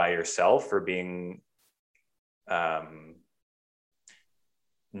being by yourself, or being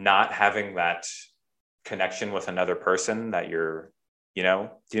not having that connection with another person that you're, do you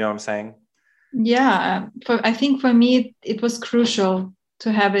know what I'm saying? Yeah, I think for me, it was crucial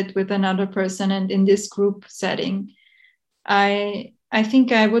to have it with another person, and in this group setting. I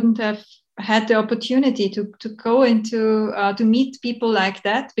think I wouldn't have had the opportunity to go into to meet people like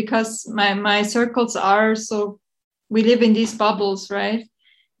that, because my circles are so, we live in these bubbles, right?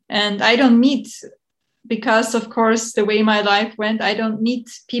 And I don't meet, because of course the way my life went, I don't meet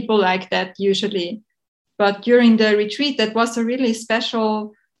people like that usually. But during the retreat, that was a really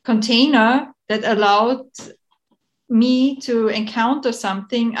special container that allowed me to encounter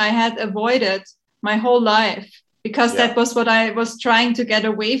something I had avoided my whole life, because that was what I was trying to get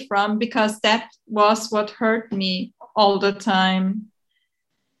away from, because that was what hurt me all the time.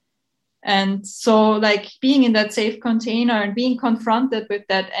 And so like being in that safe container and being confronted with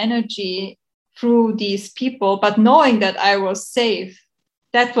that energy through these people, but knowing that I was safe,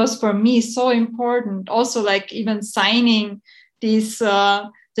 that was for me so important. Also, like even signing these,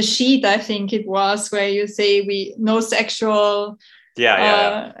 the sheet, I think it was, where you say we no sexual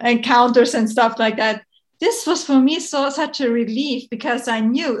encounters and stuff like that. This was for me such a relief, because I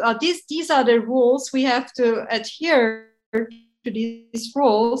knew these are the rules. We have to adhere to these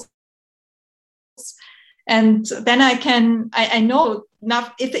rules. And then I know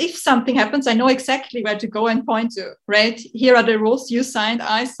now if something happens, I know exactly where to go and point to, right? Here are the rules. You signed,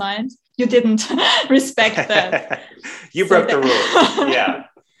 I signed. You didn't respect that. You broke the rules. Yeah.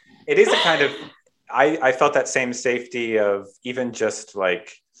 It is a kind of, I felt that same safety of even just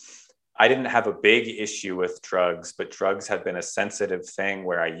like, I didn't have a big issue with drugs, but drugs had been a sensitive thing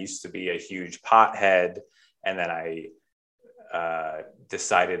where I used to be a huge pothead. And then I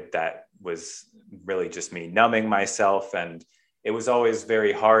decided that was really just me numbing myself. And it was always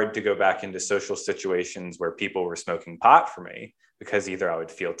very hard to go back into social situations where people were smoking pot for me, because either I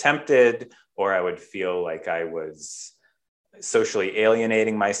would feel tempted or I would feel like I was socially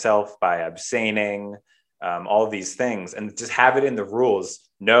alienating myself by abstaining, all of these things, and just have it in the rules,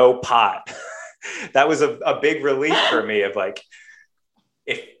 no pot. That was a big relief for me of like,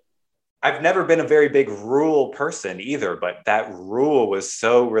 if I've never been a very big rule person either, but that rule was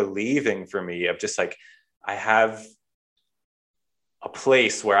so relieving for me of just like, I have a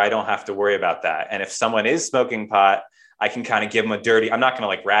place where I don't have to worry about that. And if someone is smoking pot, I can kind of give them a dirty, I'm not going to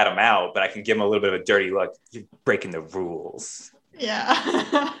like rat them out, but I can give them a little bit of a dirty look. You're breaking the rules.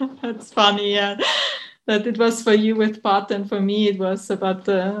 Yeah, that's funny. Yeah, that it was for you with pot, and for me it was about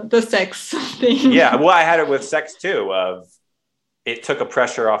the sex thing. Yeah, well, I had it with sex too. It took a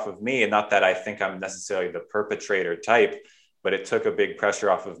pressure off of me, and not that I think I'm necessarily the perpetrator type, but it took a big pressure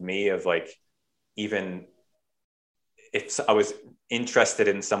off of me of like, even if I was interested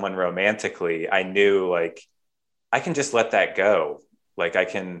in someone romantically, I knew like, I can just let that go. Like I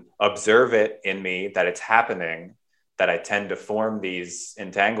can observe it in me that it's happening, that I tend to form these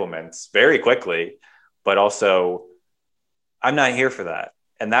entanglements very quickly, but also I'm not here for that.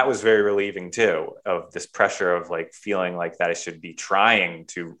 And that was very relieving too, of this pressure of like feeling like that I should be trying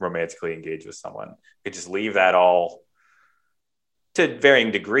to romantically engage with someone. I could just leave that all to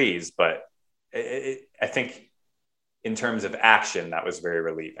varying degrees, but I think in terms of action, that was very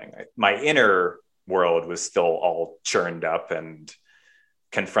relieving. My inner world was still all churned up and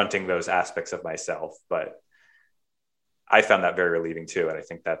confronting those aspects of myself, but I found that very relieving too. And I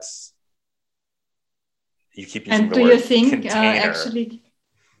think that's, you keep using the word container.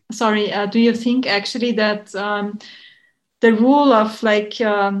 Do you think actually that the rule of like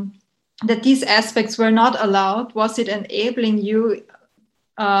that these aspects were not allowed, was it enabling you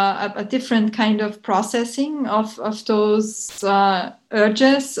a different kind of processing of those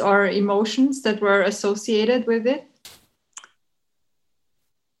urges or emotions that were associated with it?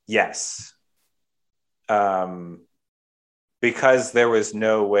 Yes. Because there was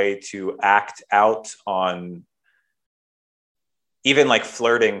no way to act out on, even like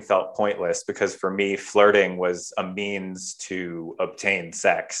flirting felt pointless, because for me, flirting was a means to obtain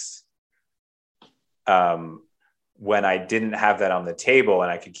sex. When I didn't have that on the table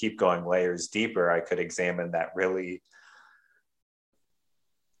and I could keep going layers deeper, I could examine that really.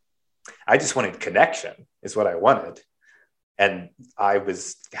 I just wanted connection is what I wanted. And I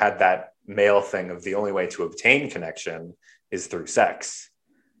had that male thing of the only way to obtain connection is through sex.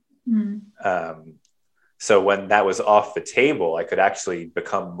 Mm. So when that was off the table, I could actually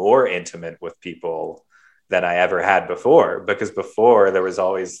become more intimate with people than I ever had before, because before there was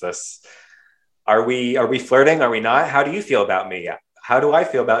always this, are we flirting? Are we not? How do you feel about me? How do I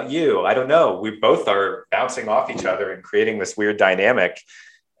feel about you? I don't know. We both are bouncing off each other and creating this weird dynamic.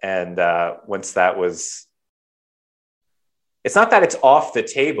 And once that was, it's not that it's off the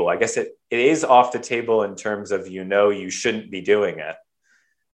table. I guess it is off the table in terms of, you shouldn't be doing it,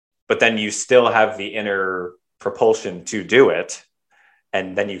 but then you still have the inner propulsion to do it.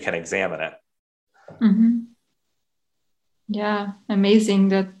 And then you can examine it. Mm-hmm. Yeah, amazing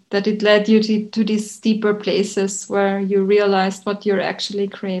that it led you to these deeper places where you realized what you're actually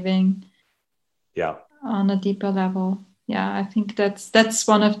craving. Yeah. On a deeper level. Yeah, I think that's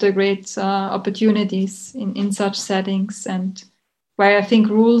one of the great opportunities in such settings, and where I think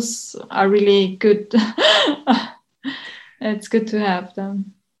rules are really good. It's good to have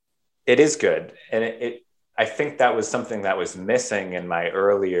them. It is good. And I think that was something that was missing in my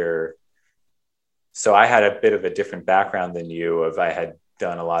earlier. So I had a bit of a different background than you. I had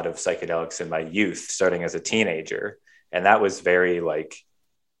done a lot of psychedelics in my youth, starting as a teenager. And that was very like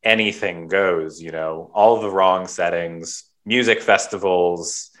anything goes, all the wrong settings, music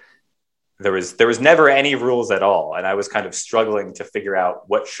festivals. There was never any rules at all. And I was kind of struggling to figure out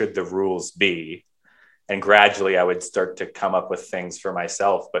what should the rules be. And gradually I would start to come up with things for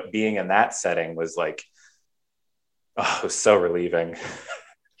myself. But being in that setting was like, oh, it was so relieving.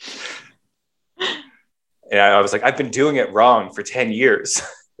 And I was like, I've been doing it wrong for 10 years.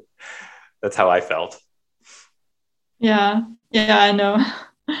 That's how I felt. Yeah, I know.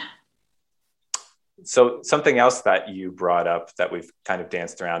 So something else that you brought up that we've kind of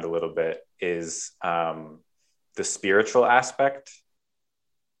danced around a little bit is the spiritual aspect.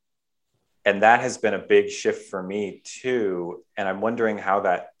 And that has been a big shift for me too. And I'm wondering how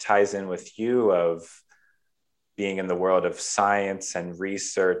that ties in with you of being in the world of science and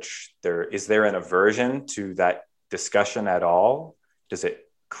research. Is there an aversion to that discussion at all? Does it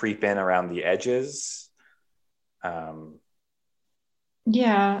creep in around the edges?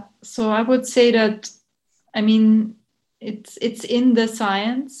 Yeah, so I would say that, I mean, it's in the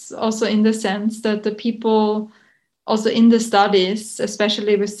science, also in the sense that the people also in the studies,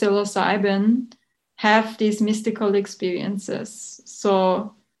 especially with psilocybin, have these mystical experiences.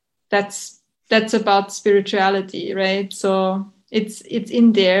 So that's about spirituality, right? So it's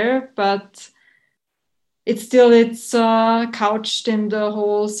in there, but it's couched in the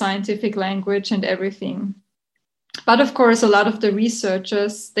whole scientific language and everything. But of course, a lot of the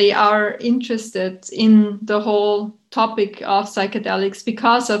researchers, they are interested in the whole topic of psychedelics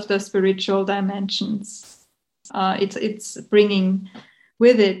because of the spiritual dimensions it's bringing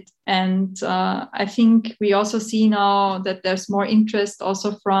with it. And I think we also see now that there's more interest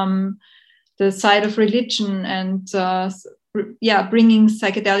also from the side of religion and bringing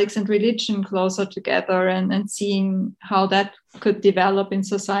psychedelics and religion closer together and seeing how that could develop in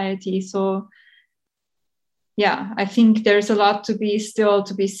society. So yeah, I think there's a lot to be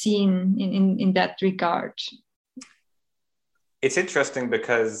seen in that regard. It's interesting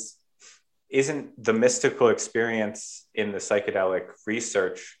because isn't the mystical experience in the psychedelic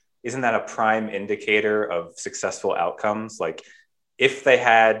research, isn't that a prime indicator of successful outcomes? Like if they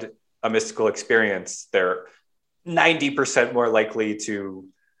had a mystical experience, they're 90% more likely to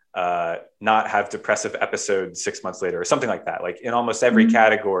not have depressive episodes 6 months later or something like that. Like in almost every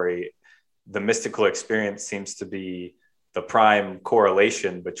category, the mystical experience seems to be the prime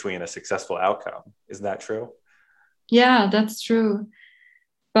correlation between a successful outcome. Isn't that true? Yeah, that's true.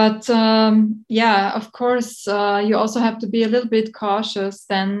 But of course, you also have to be a little bit cautious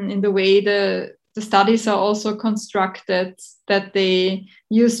then in the way the studies are also constructed, that they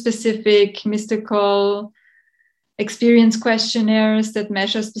use specific mystical experience questionnaires that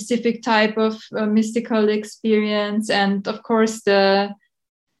measure specific type of mystical experience. And of course, the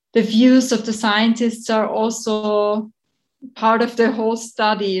views of the scientists are also part of the whole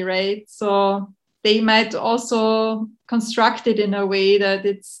study, right? So they might also construct it in a way that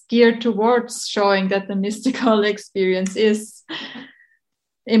it's geared towards showing that the mystical experience is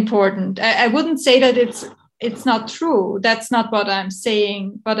important. I wouldn't say that it's not true. That's not what I'm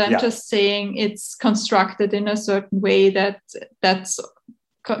saying, but I'm just saying it's constructed in a certain way that's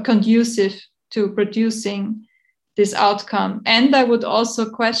conducive to producing this outcome. And I would also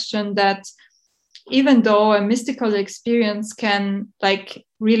question that even though a mystical experience can like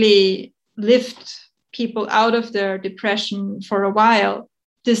really lift people out of their depression for a while,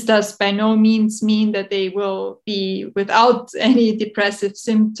 this does by no means mean that they will be without any depressive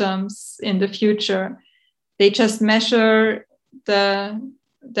symptoms in the future. They just measure the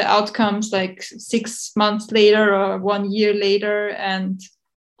outcomes like 6 months later or 1 year later. And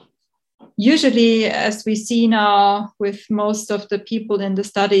usually, as we see now with most of the people in the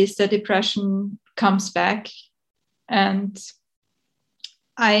studies, the depression comes back. And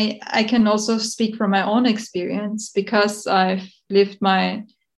I can also speak from my own experience because I've lived my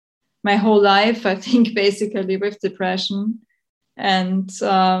whole life, I think, basically with depression. And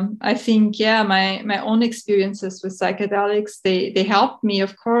I think, my own experiences with psychedelics, they helped me,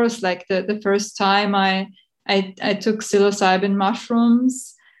 of course. Like the first time I took psilocybin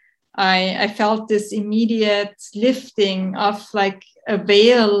mushrooms, I felt this immediate lifting of like a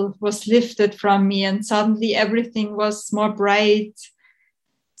veil was lifted from me, and suddenly everything was more bright.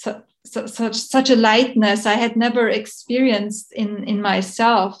 Such a lightness I had never experienced in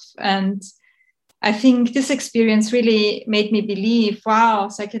myself. And I think this experience really made me believe, wow,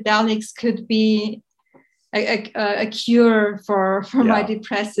 psychedelics could be a cure for my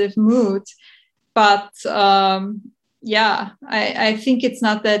depressive mood. But I think it's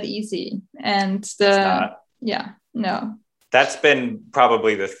not that easy. And no. That's been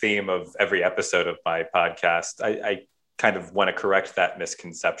probably the theme of every episode of my podcast. I kind of want to correct that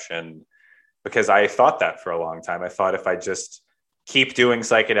misconception, because I thought that for a long time. I thought if I just keep doing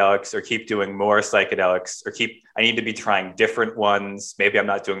psychedelics or keep doing more psychedelics or I need to be trying different ones. Maybe I'm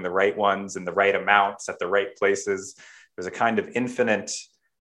not doing the right ones in the right amounts at the right places. There's a kind of infinite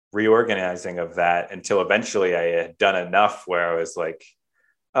reorganizing of that until eventually I had done enough where I was like,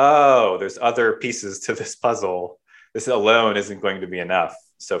 oh, there's other pieces to this puzzle. This alone isn't going to be enough.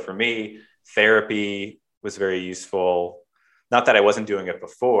 So for me, therapy was very useful. Not that I wasn't doing it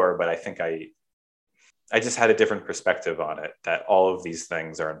before, but I think I just had a different perspective on it, that all of these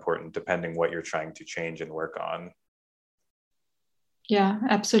things are important depending what you're trying to change and work on. Yeah,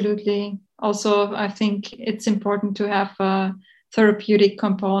 absolutely. Also, I think it's important to have a therapeutic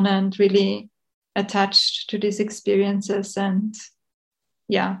component really attached to these experiences. And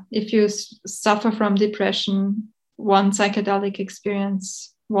yeah, if you suffer from depression, one psychedelic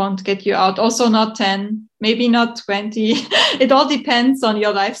experience won't get you out. Also not 10, maybe not 20. It all depends on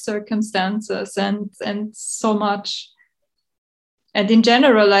your life circumstances and so much. And in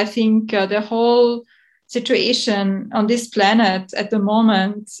general, I think the whole situation on this planet at the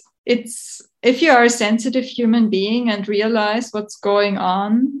moment, it's, if you are a sensitive human being and realize what's going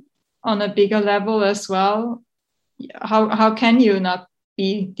on a bigger level as well, how can you not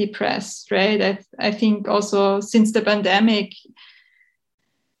be depressed, right? I think also since the pandemic,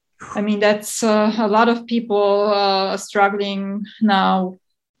 I mean, that's a lot of people are struggling now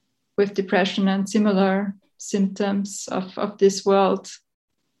with depression and similar symptoms of this world.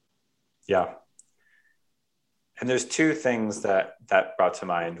 Yeah. And there's two things that brought to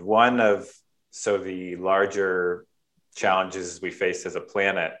mind. One of, so the larger challenges we face as a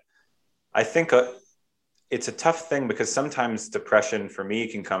planet, I think it's a tough thing because sometimes depression for me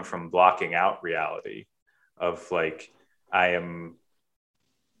can come from blocking out reality of like, I am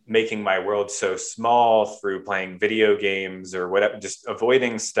making my world so small through playing video games or whatever, just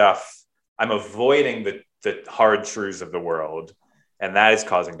avoiding stuff. I'm avoiding the hard truths of the world, and that is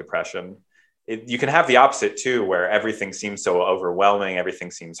causing depression. You can have the opposite too, where everything seems so overwhelming, everything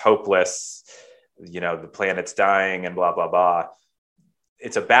seems hopeless, the planet's dying and blah, blah, blah.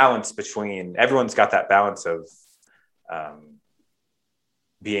 It's a balance between, everyone's got that balance of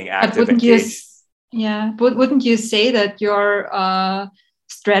being active and engaged. Wouldn't you say that your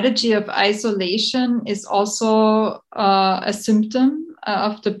strategy of isolation is also a symptom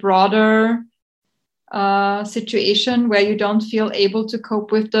of the broader situation where you don't feel able to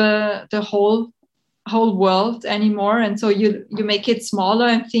cope with the whole world anymore, and so you make it smaller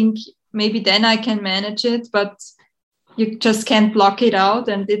and think maybe then I can manage it, but you just can't block it out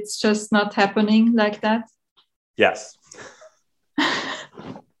and it's just not happening like that? Yes.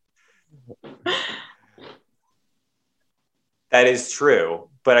 That is true,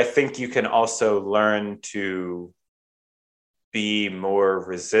 but I think you can also learn to be more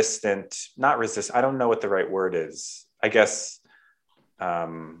resistant, I don't know what the right word is. I guess,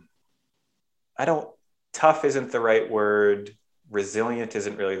 tough isn't the right word. Resilient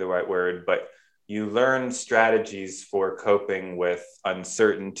isn't really the right word, but you learn strategies for coping with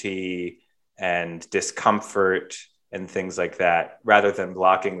uncertainty and discomfort and things like that, rather than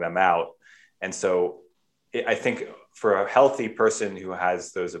blocking them out. And so I think for a healthy person who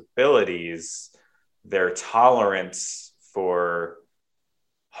has those abilities, their tolerance for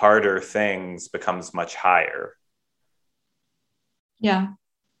harder things becomes much higher. Yeah.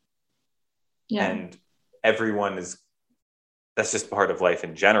 And that's just part of life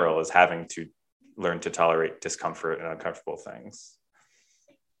in general, is having to learn to tolerate discomfort and uncomfortable things.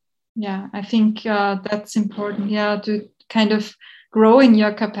 Yeah, I think that's important. Yeah, to kind of grow in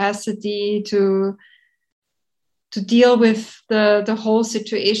your capacity to deal with the whole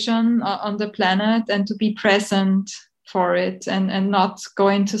situation on the planet and to be present for it and not go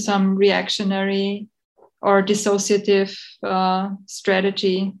into some reactionary or dissociative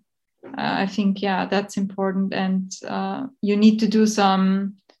strategy. I think, yeah, that's important. And you need to do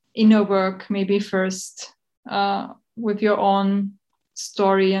some inner work maybe first with your own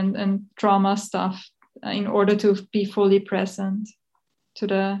story and trauma stuff in order to be fully present to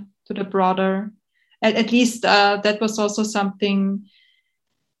the broader. At least that was also something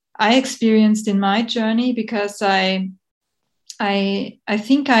I experienced in my journey, because I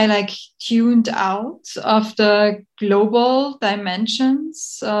think I like tuned out of the global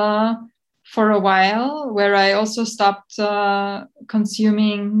dimensions for a while, where I also stopped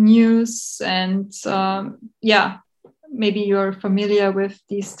consuming news and maybe you're familiar with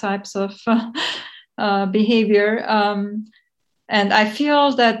these types of behavior. And I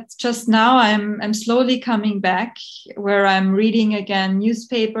feel that just now I'm slowly coming back, where I'm reading again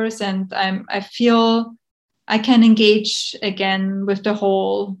newspapers, and I feel I can engage again with the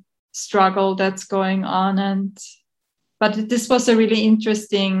whole struggle that's going on. But this was a really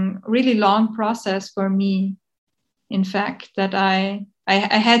interesting, really long process for me. In fact, that I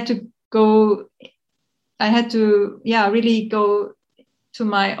had to go, really go to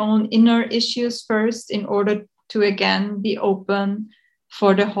my own inner issues first in order to again be open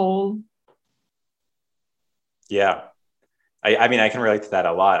for the whole. Yeah. I mean, I can relate to that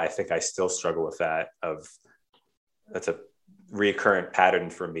a lot. I think I still struggle with that. That's a recurrent pattern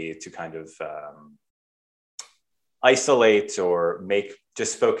for me to kind of isolate or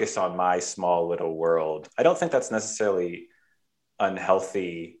just focus on my small little world. I don't think that's necessarily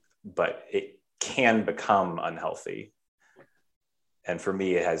unhealthy, but it can become unhealthy. And for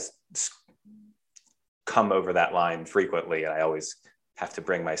me, it has come over that line frequently. And I always have to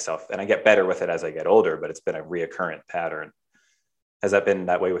bring myself, and I get better with it as I get older, but it's been a reoccurrent pattern. Has that been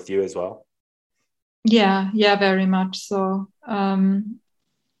that way with you as well? Yeah, very much so.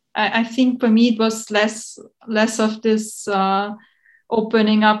 I think for me it was less of this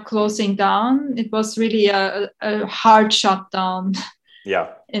opening up, closing down. It was really a hard shutdown. Yeah.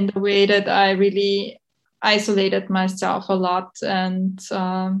 In the way that I really isolated myself a lot, and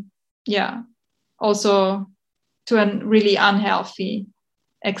also to a really unhealthy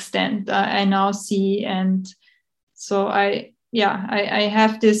extent. I now see, and so I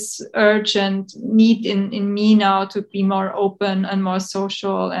have this urge and need in me now to be more open and more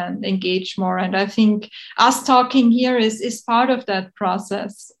social and engage more. And I think us talking here is part of that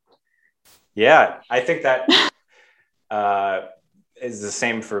process. Yeah, I think that is the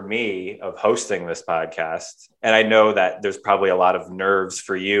same for me of hosting this podcast. And I know that there's probably a lot of nerves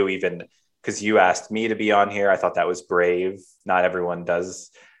for you, even because you asked me to be on here. I thought that was brave. Not everyone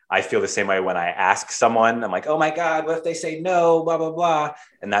does. I feel the same way when I ask someone. I'm like, oh my God, what if they say no, blah, blah, blah.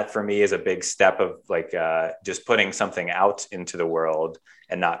 And that for me is a big step of like just putting something out into the world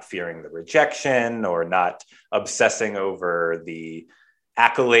and not fearing the rejection or not obsessing over the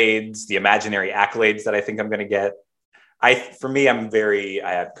accolades, the imaginary accolades that I think I'm going to get. For me, I'm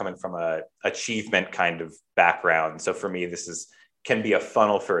coming from a achievement kind of background. So for me, can be a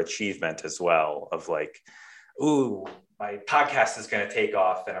funnel for achievement as well, of like, ooh, my podcast is going to take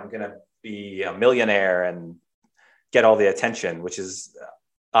off and I'm going to be a millionaire and get all the attention, which is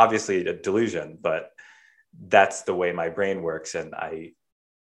obviously a delusion, but that's the way my brain works. And I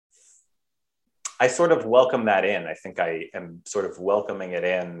sort of welcome that in. I think I am sort of welcoming it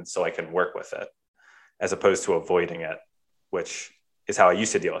in so I can work with it as opposed to avoiding it, which is how I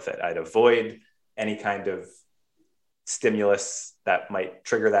used to deal with it. I'd avoid any kind of stimulus that might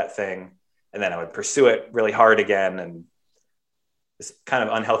trigger that thing, and then I would pursue it really hard again. And this kind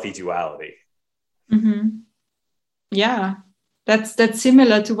of unhealthy duality. Mm-hmm. Yeah, that's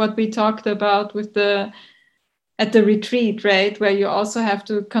similar to what we talked about with at the retreat, right? Where you also have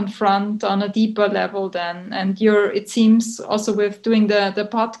to confront on a deeper level then. And it seems also with doing the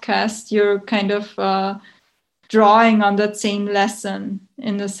podcast, you're kind of drawing on that same lesson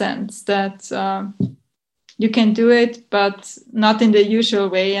in the sense that you can do it, but not in the usual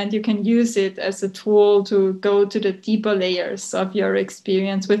way. And you can use it as a tool to go to the deeper layers of your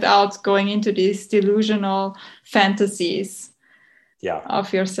experience without going into these delusional fantasies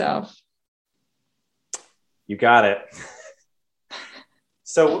of yourself. You got it.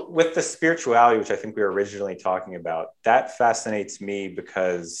 So with the spirituality, which I think we were originally talking about, that fascinates me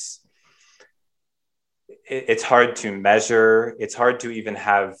because it's hard to measure. It's hard to even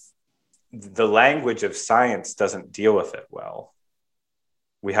have the language of science doesn't deal with it well.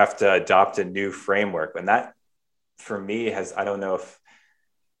 We have to adopt a new framework. And that for me I don't know if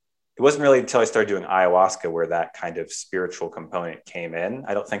it wasn't really until I started doing ayahuasca where that kind of spiritual component came in.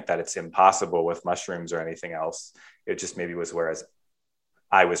 I don't think that it's impossible with mushrooms or anything else. It just maybe was whereas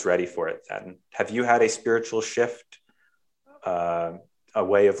I was ready for it then. Have you had a spiritual shift, a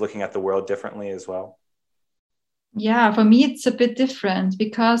way of looking at the world differently as well? Yeah, for me, it's a bit different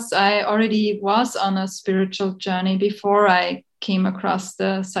because I already was on a spiritual journey before I came across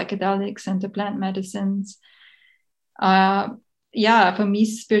the psychedelics and the plant medicines. For me,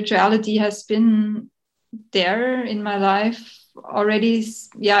 spirituality has been there in my life already.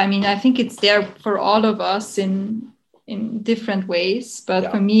 Yeah, I mean, I think it's there for all of us in different ways.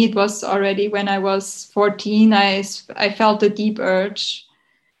 But for me, it was already when I was 14, I felt a deep urge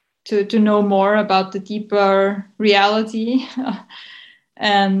to know more about the deeper reality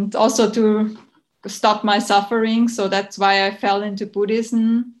and also to stop my suffering. So that's why I fell into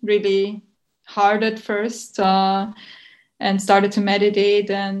Buddhism really hard at first and started to meditate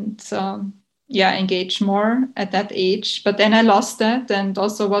and engage more at that age. But then I lost that and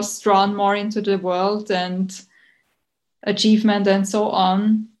also was drawn more into the world and achievement and so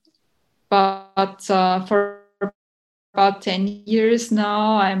on. But for about 10 years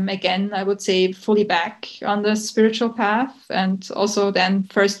now, I'm again, I would say, fully back on the spiritual path, and also then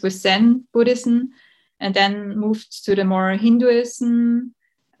first with Zen Buddhism, and then moved to the more Hinduism,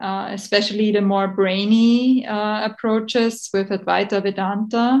 especially the more brainy approaches with Advaita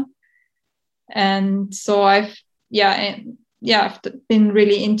Vedanta. And so I've been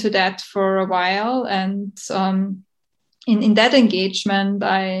really into that for a while. And in that engagement,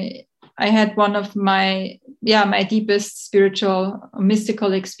 I had one of my deepest spiritual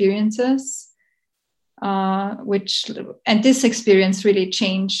mystical experiences, and this experience really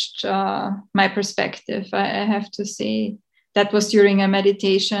changed my perspective. I have to say that was during a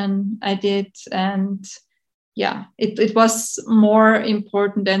meditation I did, and it was more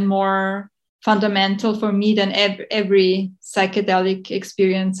important and more fundamental for me than every psychedelic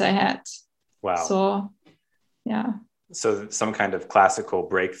experience I had. Wow. So, yeah. So some kind of classical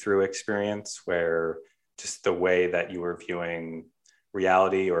breakthrough experience where just the way that you were viewing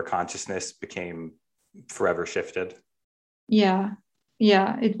reality or consciousness became forever shifted. Yeah.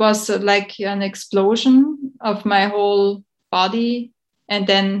 It was like an explosion of my whole body, and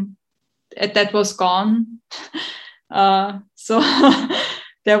then that was gone. So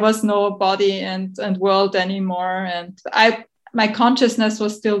there was no body and world anymore, and my consciousness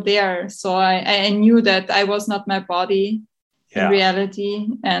was still there. So I knew that I was not my body in reality.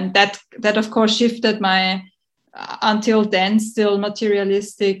 And that of course shifted my until then still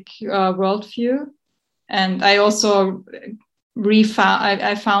materialistic worldview. And I also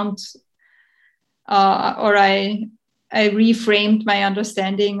I reframed my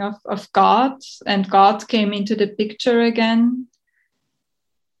understanding of God, and God came into the picture again.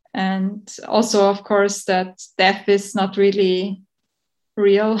 And also, of course, that death is not really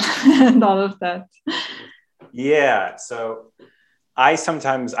real and all of that. Yeah. So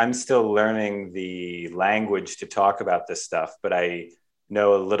I'm still learning the language to talk about this stuff, but I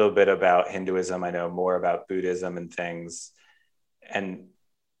know a little bit about Hinduism. I know more about Buddhism and things. And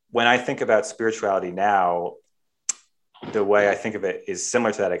when I think about spirituality now, the way I think of it is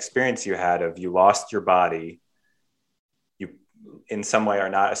similar to that experience you had of you lost your body. You in some way are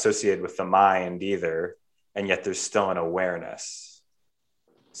not associated with the mind either, and yet there's still an awareness.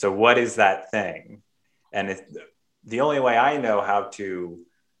 So what is that thing? And the only way I know how to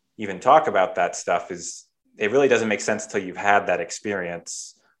even talk about that stuff is it really doesn't make sense till you've had that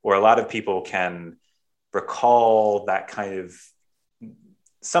experience, or a lot of people can recall that kind of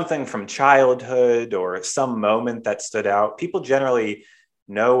something from childhood or some moment that stood out. People generally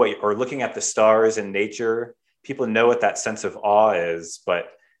know or looking at the stars in nature, people know what that sense of awe is.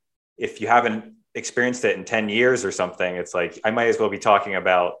 But if you haven't experienced it in 10 years or something, it's like, I might as well be talking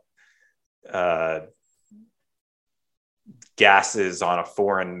about gases on a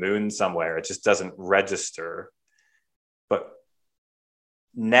foreign moon somewhere. It just doesn't register. But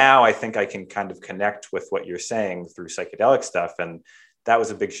now I think I can kind of connect with what you're saying through psychedelic stuff. And that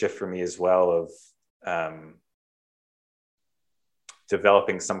was a big shift for me as well, of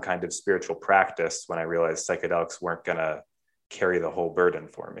developing some kind of spiritual practice when I realized psychedelics weren't going to carry the whole burden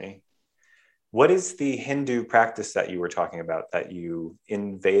for me. What is the Hindu practice that you were talking about, that you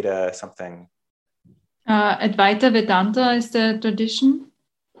in Veda something? Advaita Vedanta is the tradition.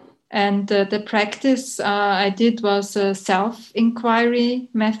 And the practice I did was a self-inquiry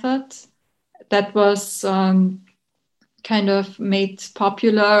method that was kind of made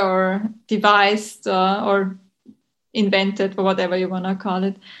popular or devised or invented, or whatever you want to call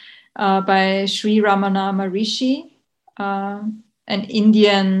it, by Sri Ramana Maharishi, an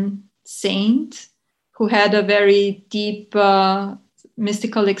Indian saint who had a very deep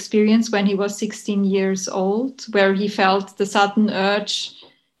mystical experience when he was 16 years old, where he felt the sudden urge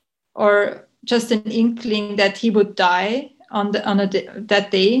or just an inkling that he would die that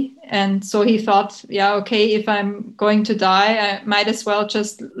day. And so he thought, okay, if I'm going to die, I might as well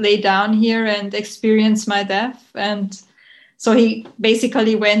just lay down here and experience my death. And so he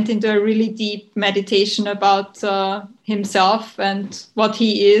basically went into a really deep meditation about himself and what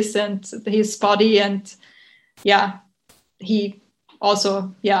he is and his body. And he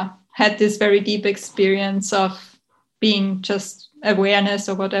also had this very deep experience of being just awareness,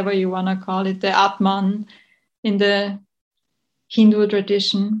 or whatever you want to call it, the Atman in the Hindu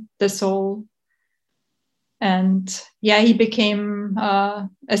tradition, the soul. And he became a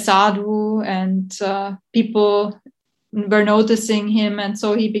sadhu, and people were noticing him, and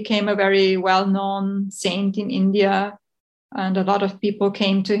so he became a very well-known saint in India. and a lot of people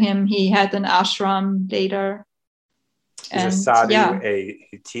came to him. He had an ashram later. Is a sadhu a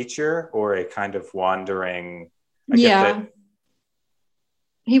teacher or a kind of wandering?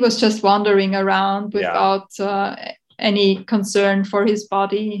 He was just wandering around without any concern for his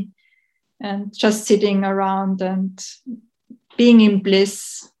body, and just sitting around and being in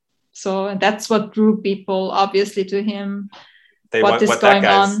bliss. So that's what drew people, obviously, to him. What is going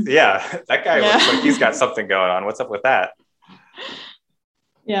on? Yeah, that guy looks like he's got something going on. What's up with that?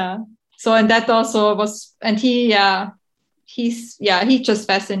 Yeah. So, and that also was, and he just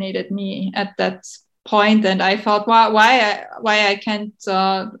fascinated me at that point. And I thought, why I can't,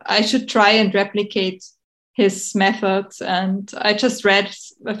 I should try and replicate his methods. And I just read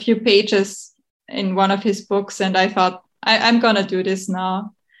a few pages in one of his books, and I thought, I'm going to do this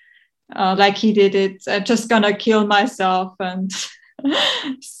now. Like he did it. I'm just going to kill myself, and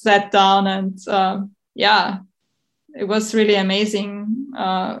sat down, and it was really amazing.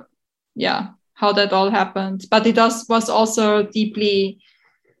 How that all happened. But it was also deeply,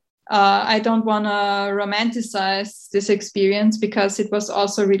 I don't want to romanticize this experience, because it was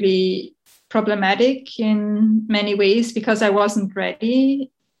also really problematic in many ways, because I wasn't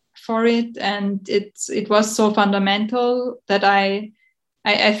ready for it. And it was so fundamental that I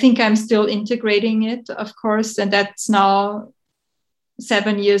think I'm still integrating it, of course. And that's now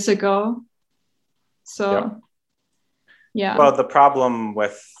 7 years ago. So, yeah. Well, the problem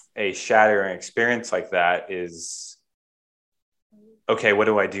with a shattering experience like that is, okay, what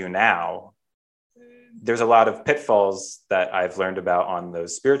do I do now? There's a lot of pitfalls that I've learned about on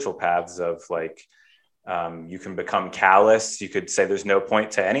those spiritual paths of like, you can become callous. You could say there's no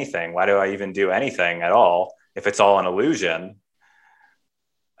point to anything. Why do I even do anything at all if it's all an illusion?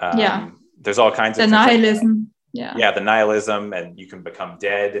 There's all kinds of nihilism. The nihilism, and you can become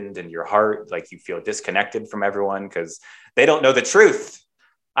deadened in your heart, like you feel disconnected from everyone because they don't know the truth.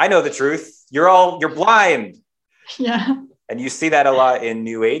 I know the truth. You're blind. Yeah. And you see that a lot in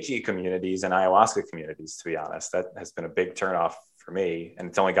New Agey communities and ayahuasca communities, to be honest. That has been a big turnoff for me. And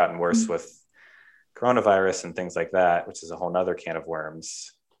it's only gotten worse with coronavirus and things like that, which is a whole nother can of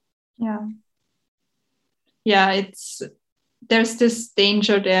worms. Yeah. Yeah, there's this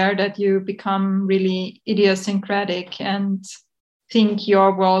danger there that you become really idiosyncratic and think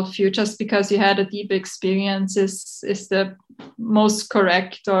your worldview, just because you had a deep experience, is the most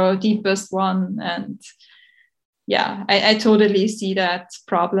correct or deepest one. And I totally see that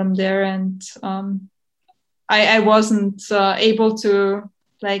problem there. And I wasn't able to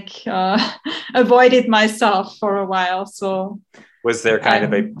avoid it myself for a while. So was there kind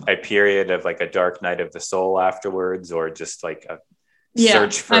of a period of like a dark night of the soul afterwards, or just like a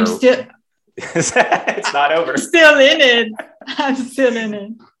search for? I'm still. It's not over. I'm still in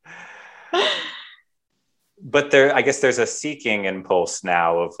it. But I guess there's a seeking impulse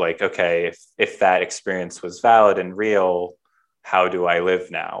now of like, okay, if that experience was valid and real, how do I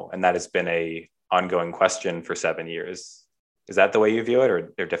live now? And that has been a ongoing question for 7 years. Is that the way you view it,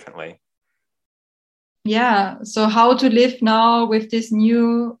 or differently? Yeah. So how to live now with this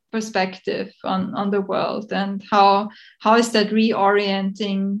new perspective on the world, and how is that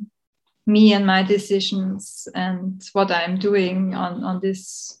reorienting me and my decisions and what I'm doing on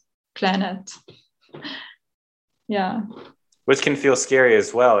this planet? Yeah. Which can feel scary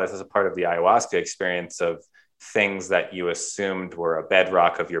as well, as a part of the ayahuasca experience, of things that you assumed were a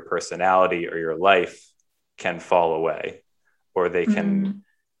bedrock of your personality or your life can fall away, or they can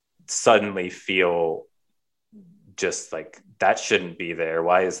suddenly feel just like, that shouldn't be there.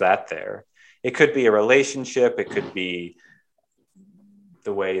 Why is that there? It could be a relationship. It could be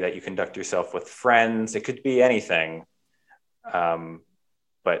the way that you conduct yourself with friends. It could be anything.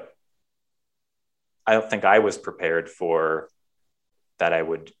 But I don't think I was prepared for that I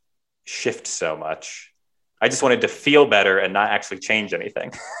would shift so much. I just wanted to feel better and not actually change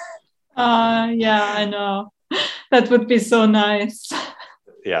anything. Yeah, I know. That would be so nice.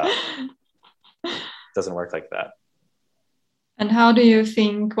 Yeah. Doesn't work like that. And how do you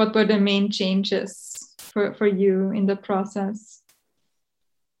think, what were the main changes for you in the process?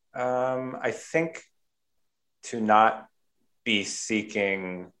 I think to not be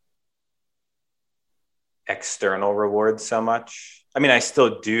seeking external rewards so much. I mean, I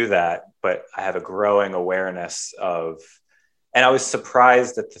still do that, but I have a growing awareness of, and I was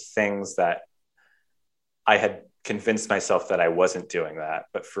surprised at the things that I had convinced myself that I wasn't doing that.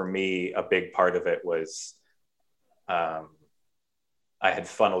 But for me, a big part of it was, I had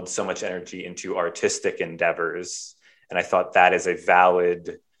funneled so much energy into artistic endeavors. And I thought that is a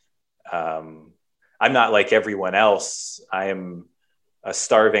valid, I'm not like everyone else. I am a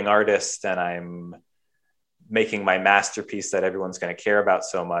starving artist, and I'm making my masterpiece that everyone's going to care about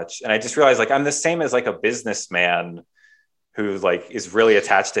so much. And I just realized like I'm the same as like a businessman who like is really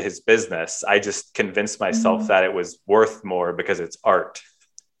attached to his business. I just convinced myself that it was worth more because it's art.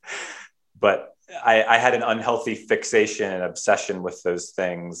 But I had an unhealthy fixation and obsession with those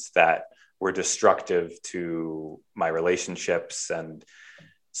things that were destructive to my relationships. And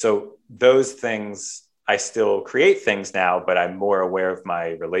so those things, I still create things now, but I'm more aware of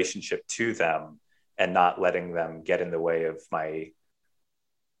my relationship to them and not letting them get in the way of my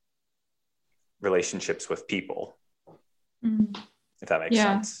relationships with people. If that makes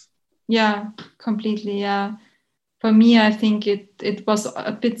sense. Yeah, completely. Yeah. For me, I think it was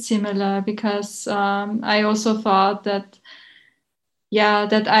a bit similar because I also thought that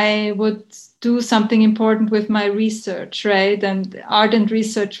I would do something important with my research, right? And art and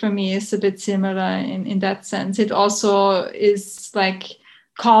research for me is a bit similar in that sense. It also is like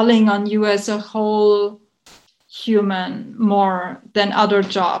calling on you as a whole human more than other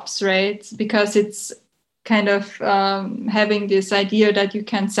jobs, right? Because it's kind of having this idea that you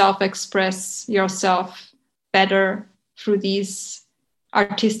can self-express yourself better through these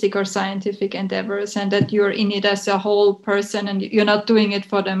artistic or scientific endeavors, and that you're in it as a whole person, and you're not doing it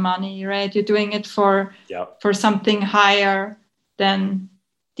for the money, right? You're doing it for something higher than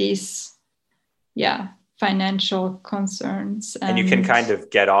these financial concerns. And you can kind of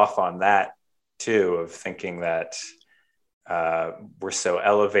get off on that too, of thinking that we're so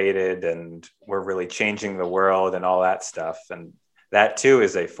elevated and we're really changing the world and all that stuff. And that too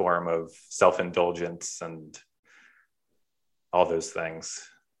is a form of self-indulgence and all those things.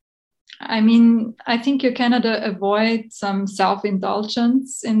 I mean, I think you cannot avoid some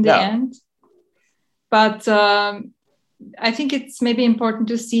self-indulgence in the end. But I think it's maybe important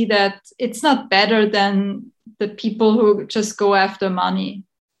to see that it's not better than the people who just go after money.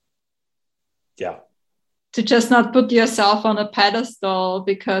 Yeah. To just not put yourself on a pedestal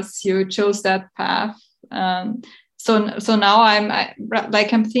because you chose that path. So now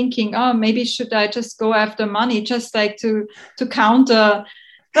I'm thinking, oh, maybe should I just go after money, just like to counter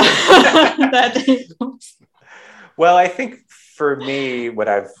that. Well, I think for me, what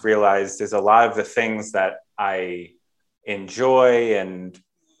I've realized is a lot of the things that I enjoy, and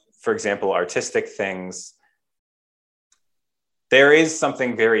for example, artistic things, there is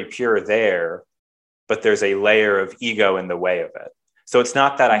something very pure there, but there's a layer of ego in the way of it. So it's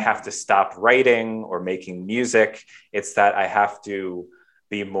not that I have to stop writing or making music. It's that I have to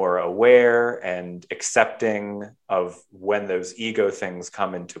be more aware and accepting of when those ego things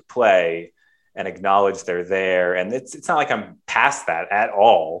come into play and acknowledge they're there. And it's not like I'm past that at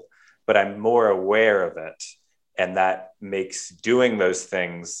all, but I'm more aware of it. And that makes doing those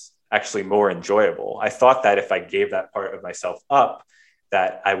things actually more enjoyable. I thought that if I gave that part of myself up,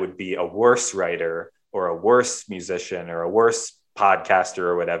 that I would be a worse writer or a worse musician or a worse podcaster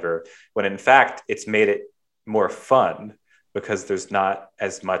or whatever, when in fact it's made it more fun because there's not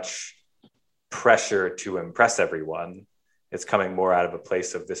as much pressure to impress everyone. It's coming more out of a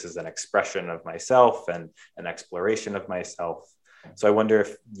place of this is an expression of myself and an exploration of myself. So I wonder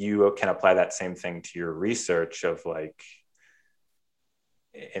if you can apply that same thing to your research of like,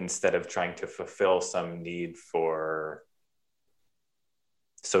 instead of trying to fulfill some need for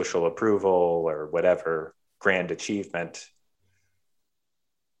social approval or whatever grand achievement.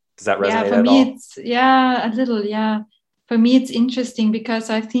 Does that resonate for at me, all? it's a little. Yeah, for me, it's interesting because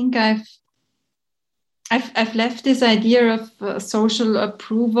I think I've left this idea of social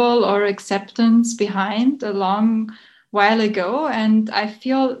approval or acceptance behind a long while ago, and I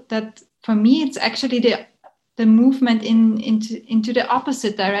feel that for me, it's actually the movement into the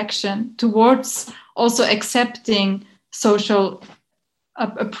opposite direction towards also accepting social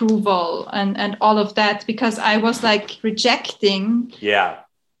approval and all of that, because I was like rejecting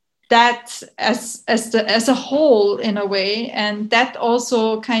that as a whole in a way, and that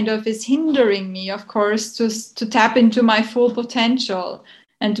also kind of is hindering me, of course, to tap into my full potential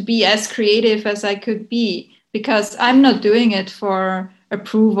and to be as creative as I could be, because I'm not doing it for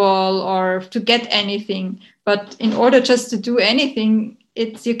approval or to get anything, but in order just to do anything,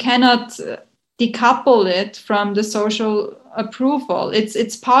 you cannot decouple it from the social approval.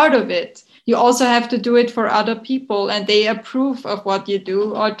 It's part of it. You also have to do it for other people, and they approve of what you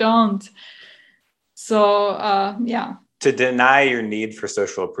do or don't. So, To deny your need for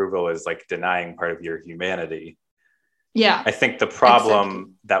social approval is like denying part of your humanity. Yeah. I think the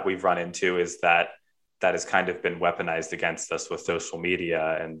problem that we've run into is that has kind of been weaponized against us with social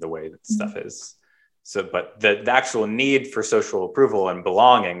media and the way that stuff is. So, but the actual need for social approval and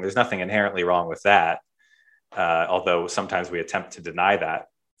belonging, there's nothing inherently wrong with that. Although sometimes we attempt to deny that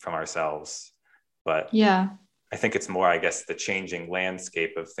from ourselves. But Yeah. I think it's more, I guess, the changing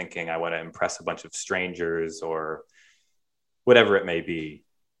landscape of thinking I want to impress a bunch of strangers or whatever it may be.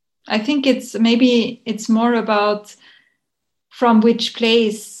 I think it's more about from which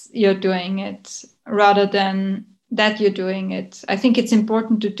place you're doing it rather than that you're doing it. I think it's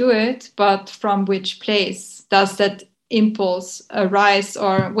important to do it, but from which place does that impulse arise,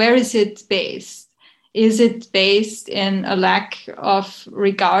 or where is it based? Is it based in a lack of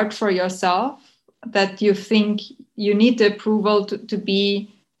regard for yourself, that you think you need the approval to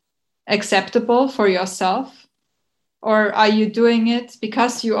be acceptable for yourself? Or are you doing it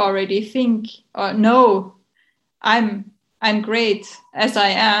because you already think, no, I'm great as I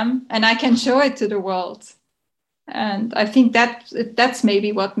am, and I can show it to the world? And I think that's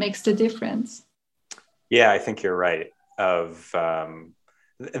maybe what makes the difference. Yeah, I think you're right.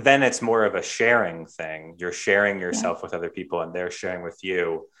 Then it's more of a sharing thing. You're sharing yourself with other people, and they're sharing with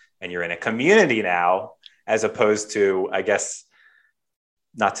you, and you're in a community now, as opposed to, I guess,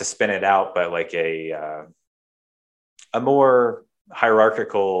 not to spin it out, but like a more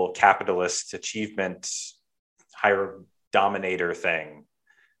hierarchical capitalist achievement, higher dominator thing.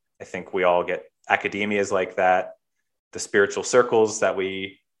 I think we all get academias like that. The spiritual circles that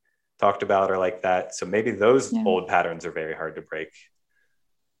we talked about are like that. So maybe those old patterns are very hard to break.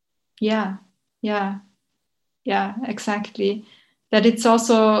 Yeah, exactly. That it's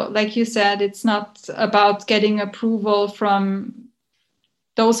also, like you said, it's not about getting approval from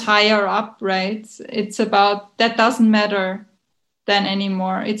those higher up, right? It's about, that doesn't matter then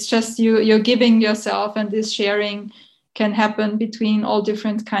anymore. It's just you're giving yourself, and this sharing can happen between all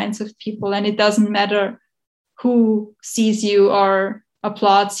different kinds of people, and it doesn't matter who sees you or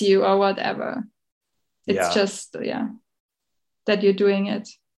applauds you or whatever. It's just that you're doing it.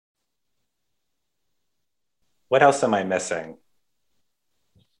 What else am I missing?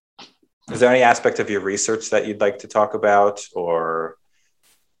 Is there any aspect of your research that you'd like to talk about, or?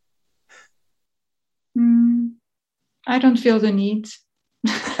 I don't feel the need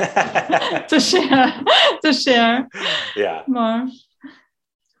to share more.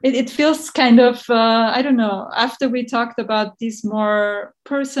 It feels kind of, I don't know, after we talked about these more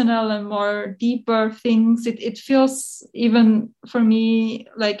personal and more deeper things, it feels even for me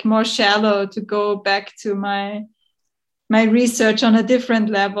like more shallow to go back to my research on a different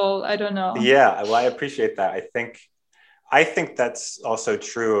level. I don't know. Yeah, well, I appreciate that. I think that's also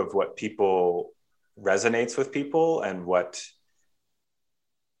true of what people resonates with people, and what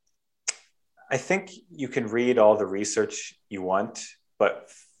I think you can read all the research you want, but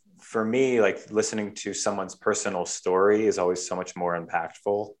for me, like listening to someone's personal story is always so much more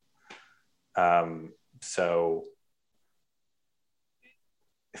impactful. So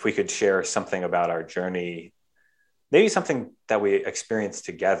if we could share something about our journey, maybe something that we experienced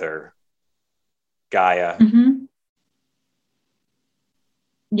together, Gaia. Mm-hmm.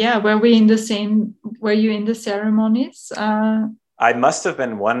 Yeah, were you in the ceremonies? I must have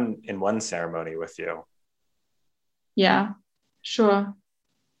been in one ceremony with you. Yeah, sure.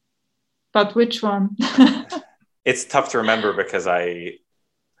 But which one? It's tough to remember because I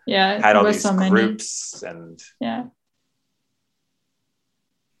had all these groups many. And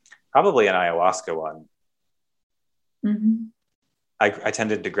probably an ayahuasca one. Mm-hmm. I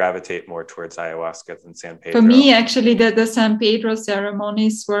tended to gravitate more towards ayahuasca than San Pedro. For me, actually, the San Pedro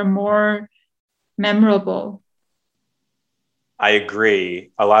ceremonies were more memorable. I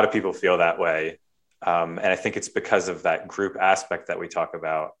agree. A lot of people feel that way. And I think it's because of that group aspect that we talk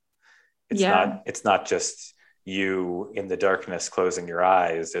about. It's not just you in the darkness closing your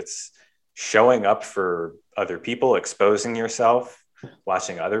eyes. It's showing up for other people, exposing yourself,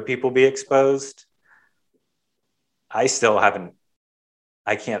 watching other people be exposed.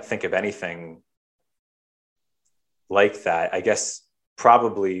 I can't think of anything like that. I guess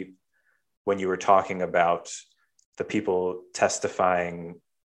probably when you were talking about the people testifying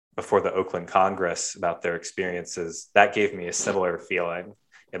before the Oakland Congress about their experiences, that gave me a similar feeling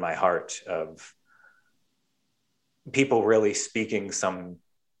in my heart of people really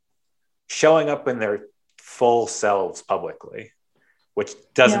showing up in their full selves publicly, which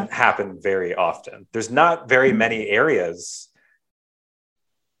doesn't happen very often. There's not very many areas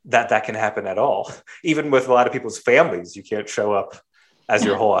that can happen at all. Even with a lot of people's families, you can't show up as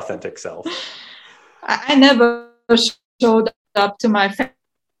your whole authentic self. I never showed up to my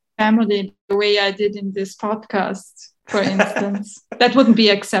family the way I did in this podcast, for instance. That wouldn't be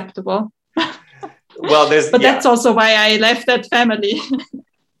acceptable. Well, that's also why I left that family.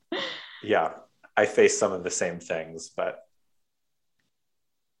 Yeah, I face some of the same things, but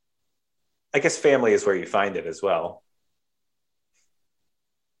I guess family is where you find it as well.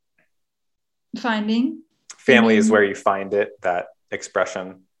 finding? Family is where you find it, that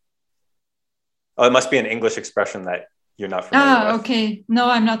expression. Oh, it must be an English expression that you're not familiar with. Okay. No,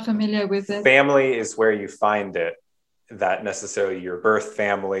 I'm not familiar with it. Family is where you find it, that necessarily your birth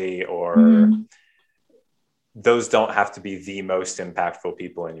family or those don't have to be the most impactful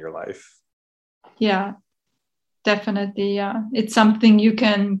people in your life. Yeah, definitely. Yeah. It's something you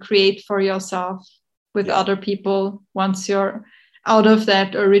can create for yourself with other people once you're out of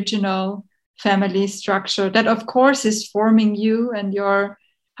that original family structure that of course is forming you and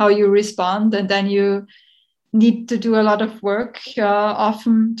how you respond, and then you need to do a lot of work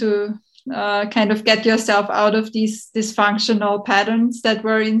often to kind of get yourself out of these dysfunctional patterns that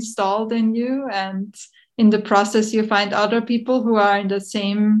were installed in you, and in the process you find other people who are in the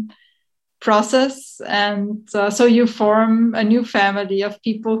same process, and so you form a new family of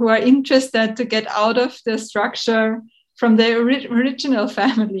people who are interested to get out of the structure from their original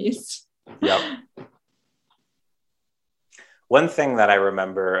families. Yep. One thing that I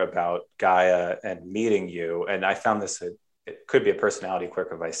remember about Gaia and meeting you, and I found this, it could be a personality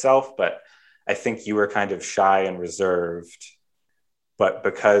quirk of myself, but I think you were kind of shy and reserved, but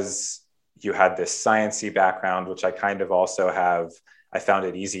because you had this sciencey background, which I kind of also have, I found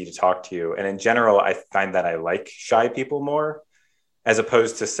it easy to talk to you. And in general, I find that I like shy people more, as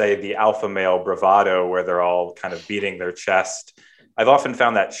opposed to, say, the alpha male bravado where they're all kind of beating their chest. I've often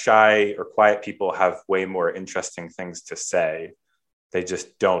found that shy or quiet people have way more interesting things to say. They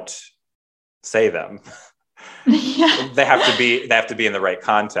just don't say them. Yeah. They have to be in the right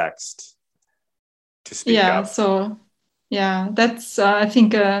context to speak up. So that's I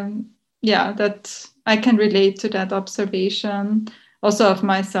think that I can relate to that observation also of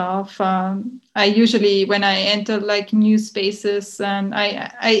myself. I usually, when I enter like new spaces, and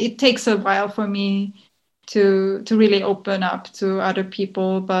it takes a while for me to really open up to other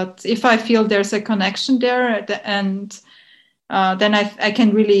people. But if I feel there's a connection there, and then I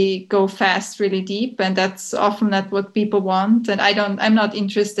can really go fast, really deep, and that's often not what people want. And I'm not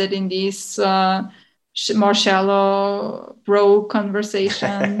interested in these more shallow bro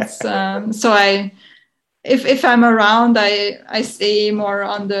conversations. So if I'm around, I stay more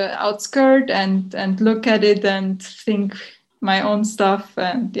on the outskirt and look at it and think my own stuff,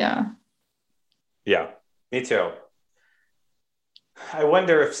 and yeah. Me too. I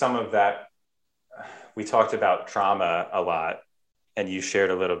wonder if some of that, we talked about trauma a lot, and you shared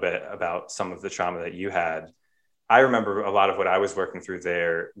a little bit about some of the trauma that you had. I remember a lot of what I was working through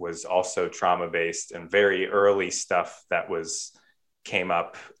there was also trauma-based and very early stuff that came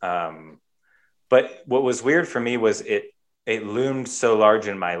up. But what was weird for me was it loomed so large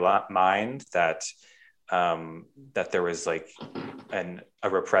in my mind that there was like a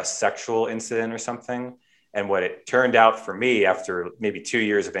repressed sexual incident or something. And what it turned out for me after maybe 2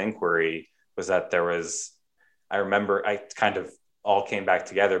 years of inquiry was that I remember I kind of all came back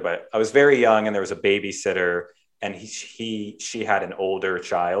together, but I was very young and there was a babysitter, and she had an older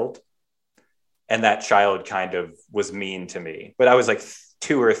child, and that child kind of was mean to me, but I was like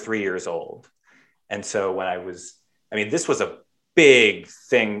 2 or 3 years old. And so this was a big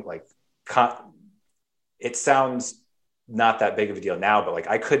thing. Like, it sounds not that big of a deal now, but like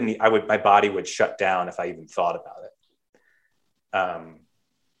my body would shut down if I even thought about it.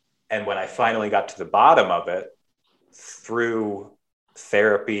 And when I finally got to the bottom of it through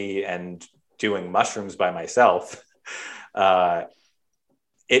therapy and doing mushrooms by myself,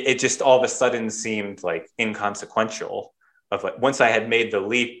 it just all of a sudden seemed like inconsequential. Of like, once I had made the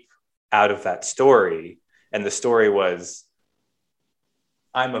leap out of that story, and the story was,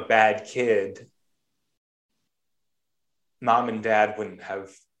 I'm a bad kid, Mom and Dad wouldn't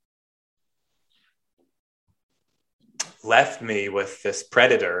have left me with this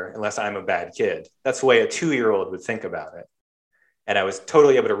predator unless I'm a bad kid. That's the way a 2-year-old would think about it. And I was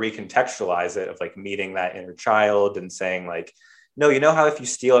totally able to recontextualize it, of like meeting that inner child and saying like, no, you know how if you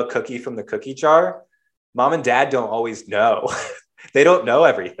steal a cookie from the cookie jar, Mom and Dad don't always know. They don't know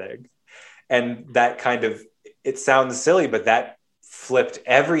everything. And that kind of, it sounds silly, but that flipped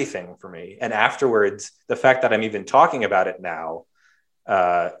everything for me. And afterwards, the fact that I'm even talking about it now,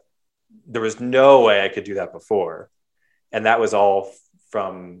 there was no way I could do that before. And that was all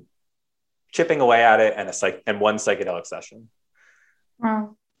from chipping away at it and one psychedelic session.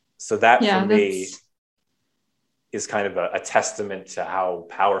 Wow. So that for me is kind of a testament to how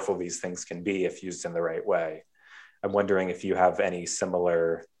powerful these things can be if used in the right way. I'm wondering if you have any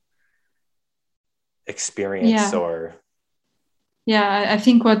similar experience or... Yeah, I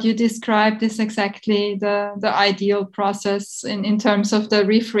think what you described is exactly the ideal process in terms of the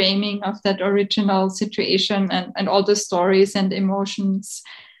reframing of that original situation and all the stories and emotions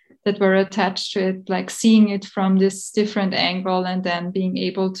that were attached to it, like seeing it from this different angle and then being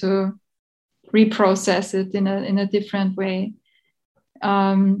able to reprocess it in a different way.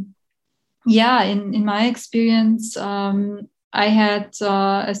 In my experience, I had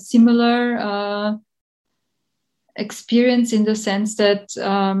a similar experience in the sense that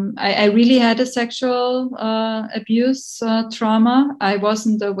I really had a sexual abuse trauma. I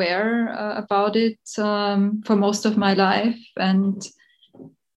wasn't aware about it for most of my life, and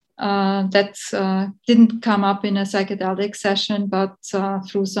that didn't come up in a psychedelic session, but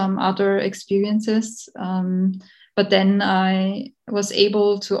through some other experiences. But then I was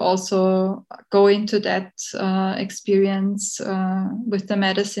able to also go into that experience with the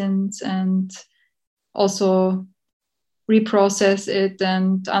medicines and also reprocess it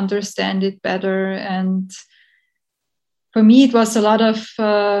and understand it better. And for me, it was a lot of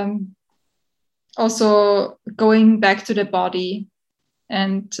also going back to the body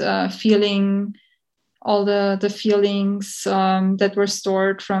and feeling all the feelings that were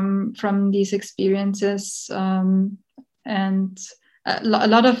stored from these experiences. And a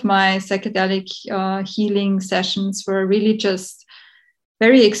lot of my psychedelic healing sessions were really just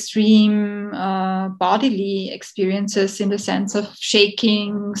very extreme bodily experiences in the sense of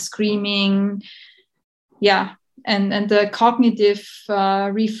shaking, screaming. Yeah. And the cognitive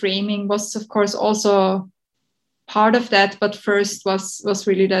reframing was, of course, also part of that, but first was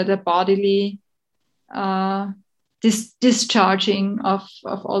really the bodily discharging of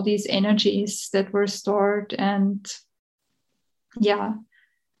all these energies that were stored. And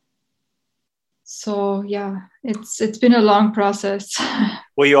so it's been a long process.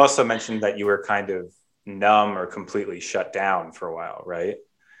 Well, you also mentioned that you were kind of numb or completely shut down for a while, right?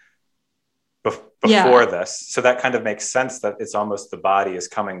 Before this. So that kind of makes sense that it's almost the body is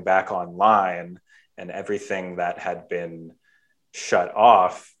coming back online, and everything that had been shut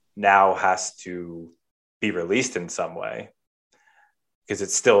off now has to be released in some way, because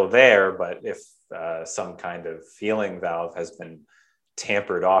it's still there. But if some kind of feeling valve has been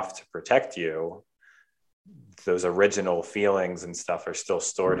tampered off to protect you, those original feelings and stuff are still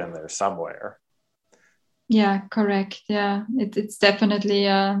stored in there somewhere. Yeah, correct. Yeah, it's definitely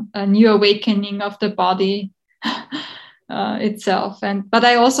a new awakening of the body itself. But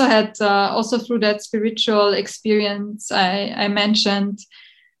I also had also through that spiritual experience I mentioned,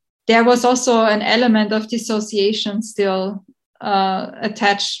 there was also an element of dissociation still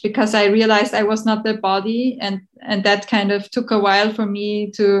attached, because I realized I was not the body, and that kind of took a while for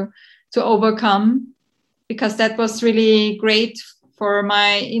me to overcome, because that was really great for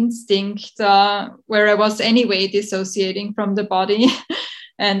my instinct, where I was anyway dissociating from the body.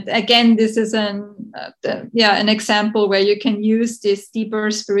 And again, this is an example where you can use these deeper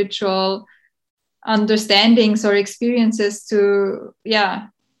spiritual understandings or experiences to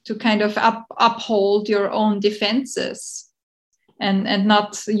kind of uphold your own defenses and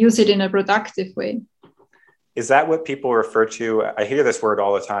not use it in a productive way. Is that what people refer to? I hear this word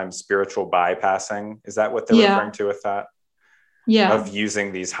all the time, spiritual bypassing. Is that what they're referring to with that? Yeah. Of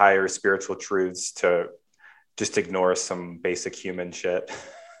using these higher spiritual truths to just ignore some basic human shit.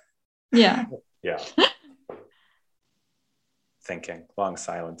 Yeah. Yeah. Thinking, long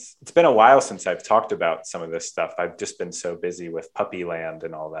silence. It's been a while since I've talked about some of this stuff. I've just been so busy with puppy land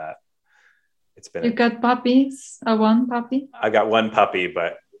and all that. It's been. You got puppies? One puppy? I've got one puppy,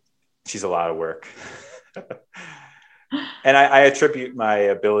 but she's a lot of work. And I attribute my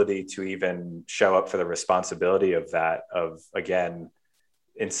ability to even show up for the responsibility of that, of, again,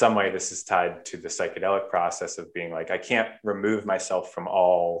 in some way, this is tied to the psychedelic process of being like, I can't remove myself from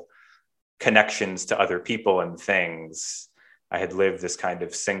all connections to other people and things. I had lived this kind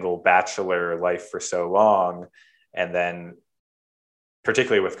of single bachelor life for so long. And then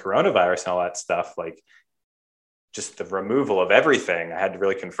particularly with coronavirus and all that stuff, like just the removal of everything, I had to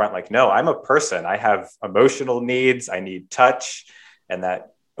really confront, like, no, I'm a person. I have emotional needs. I need touch. And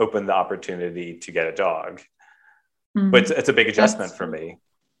that opened the opportunity to get a dog. Mm-hmm. But it's a big adjustment for me.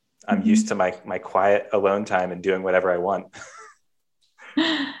 I'm used to my quiet alone time and doing whatever I want.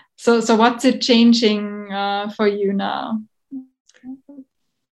 So what's it changing for you now?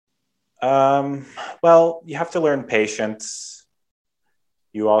 Well, you have to learn patience.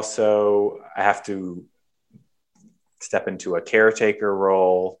 I have to step into a caretaker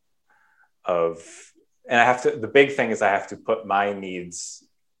role the big thing is I have to put my needs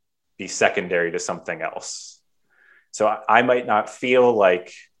be secondary to something else. So I might not feel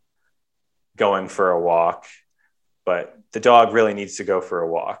like going for a walk, but the dog really needs to go for a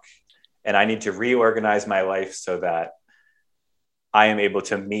walk. And I need to reorganize my life so that I am able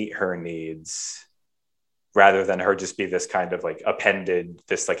to meet her needs rather than her just be this kind of like appended,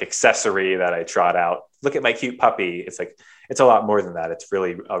 this like accessory that I trot out. Look at my cute puppy. It's like, it's a lot more than that. It's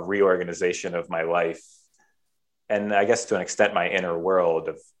really a reorganization of my life. And I guess to an extent, my inner world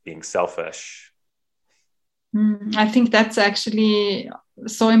of being selfish. I think that's actually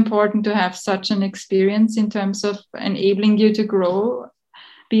so important to have such an experience in terms of enabling you to grow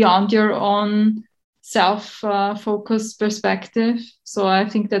beyond your own self-focused perspective. So I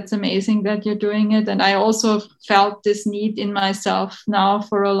think that's amazing that you're doing it. And I also felt this need in myself now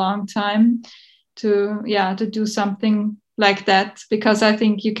for a long time to do something like that, because I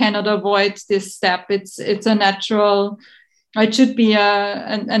think you cannot avoid this step. It's a natural, it should be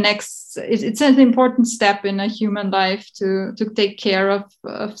a next, it's an important step in a human life to take care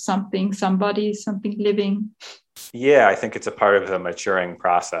of something living. Yeah, I think it's a part of the maturing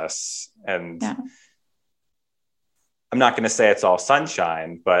process. And I'm not going to say it's all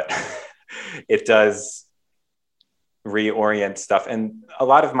sunshine, but it does reorient stuff. And a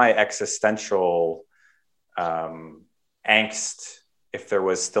lot of my existential angst, if there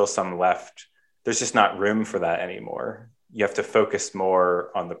was still some left, there's just not room for that anymore. You have to focus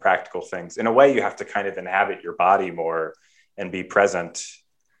more on the practical things. In a way, you have to kind of inhabit your body more and be present.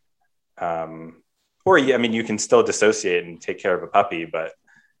 You can still dissociate and take care of a puppy,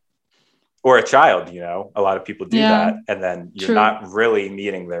 or a child, a lot of people do that. And then you're not really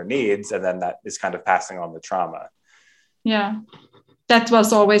meeting their needs. And then that is kind of passing on the trauma. Yeah. That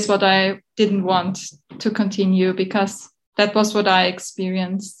was always what I didn't want to continue, because that was what I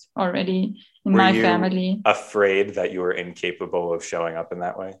experienced already in my family. Afraid that you were incapable of showing up in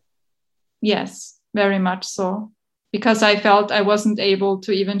that way? Yes, very much so. Because I felt I wasn't able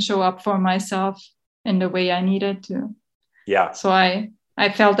to even show up for myself in the way I needed to. Yeah. So I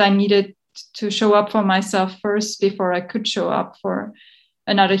felt I needed to show up for myself first before I could show up for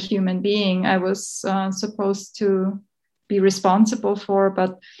another human being I was supposed to be responsible for.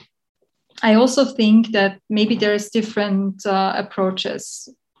 But I also think that maybe there's different approaches.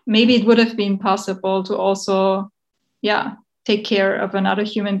 Maybe it would have been possible to also, take care of another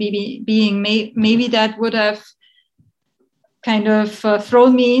human being. Maybe that would have kind of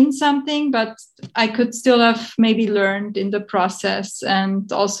thrown me in something, but I could still have maybe learned in the process and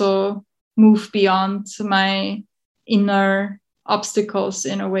also move beyond my inner obstacles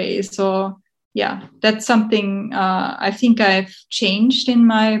in a way. So that's something I think I've changed in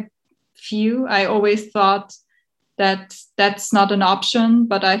my view. I always thought that that's not an option,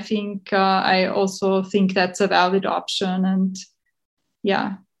 but I think I also think that's a valid option. And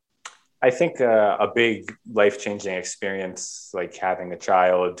I think a big life-changing experience like having a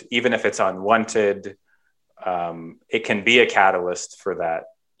child, even if it's unwanted, it can be a catalyst for that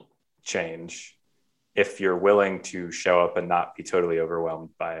change if you're willing to show up and not be totally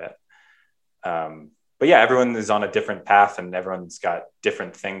overwhelmed by it. But everyone is on a different path and everyone's got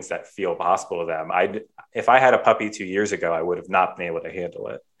different things that feel possible to them. If I had a puppy 2 years ago, I would have not been able to handle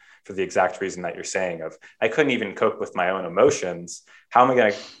it for the exact reason that you're saying of, I couldn't even cope with my own emotions. How am I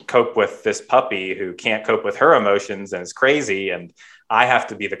going to cope with this puppy who can't cope with her emotions and is crazy? And I have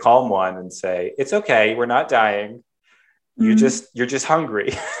to be the calm one and say, it's okay. We're not dying. You're just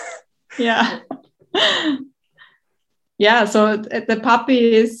hungry. Yeah. So the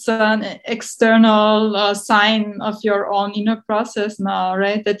puppy is an external sign of your own inner process now,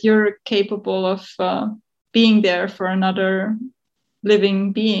 right? That you're capable of being there for another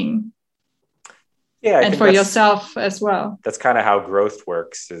living being. And for yourself as well. That's kind of how growth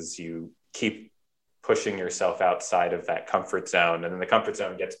works, is you keep pushing yourself outside of that comfort zone, and then the comfort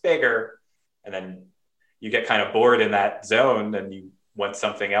zone gets bigger, and then you get kind of bored in that zone and you want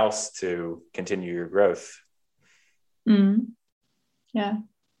something else to continue your growth. Yeah,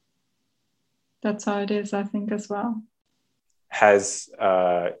 that's how it is, I think, as well. Has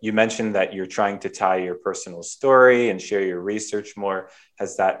you mentioned that you're trying to tie your personal story and share your research more.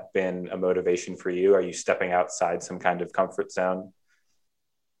 Has that been a motivation for you? Are you stepping outside some kind of comfort zone?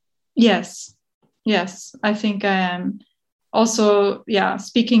 Yes, I think I am. Also,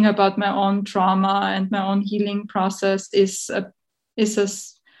 speaking about my own trauma and my own healing process is a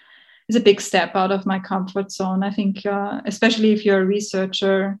big step out of my comfort zone. I think, especially if you're a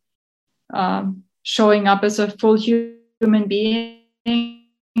researcher, showing up as a full human being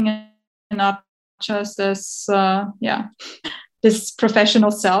and not just as this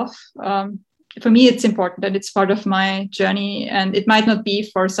professional self. For me, it's important, and it's part of my journey, and it might not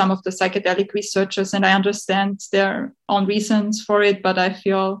be for some of the psychedelic researchers, and I understand their own reasons for it, but I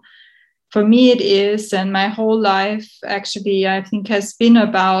feel for me it is. And my whole life actually, I think, has been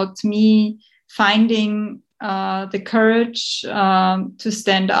about me finding the courage to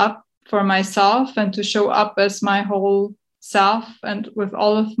stand up for myself and to show up as my whole self and with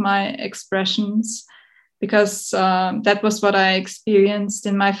all of my expressions, because that was what I experienced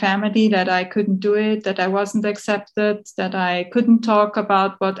in my family, that I couldn't do it, that I wasn't accepted, that I couldn't talk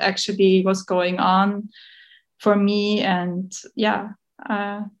about what actually was going on for me. And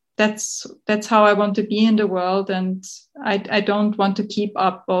that's how I want to be in the world. And I don't want to keep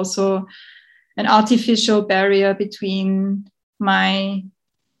up also an artificial barrier between my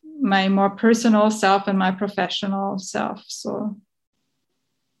more personal self and my professional self. So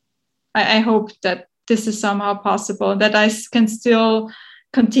I hope that this is somehow possible, that I can still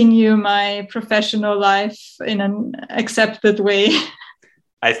continue my professional life in an accepted way.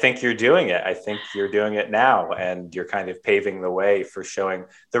 I think you're doing it. I think you're doing it now, and you're kind of paving the way for showing.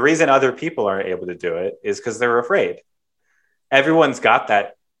 The reason other people aren't able to do it is because they're afraid. Everyone's got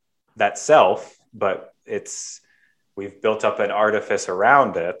that self, but we've built up an artifice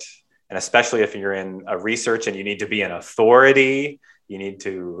around it. And especially if you're in a research and you need to be an authority, you need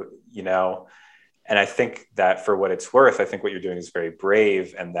to, and I think that for what it's worth, I think what you're doing is very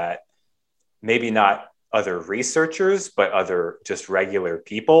brave, and that maybe not other researchers, but other just regular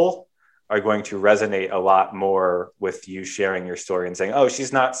people are going to resonate a lot more with you sharing your story and saying, oh,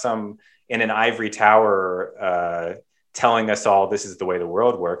 she's not some in an ivory tower telling us all this is the way the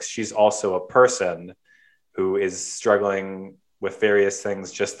world works. She's also a person who is struggling with various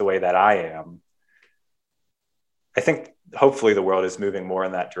things just the way that I am. I think hopefully the world is moving more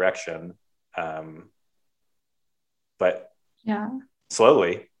in that direction. But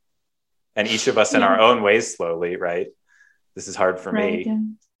slowly, and each of us in our own ways slowly, right? This is hard for me. Yeah.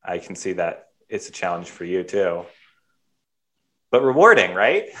 I can see that it's a challenge for you too, but rewarding,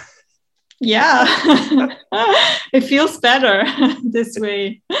 right? Yeah. It feels better this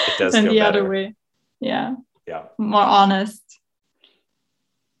way than the other way. Yeah. Yeah. More honest.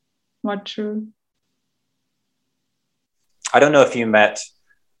 More true. I don't know if you met,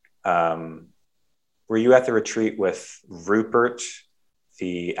 were you at the retreat with Rupert,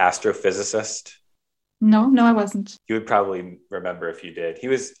 the astrophysicist? No, I wasn't. You would probably remember if you did. He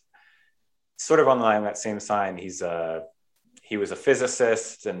was sort of on the line of that same sign. He was a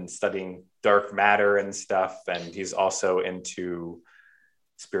physicist and studying dark matter and stuff. And he's also into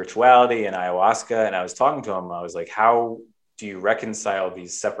spirituality and ayahuasca. And I was talking to him. I was like, how do you reconcile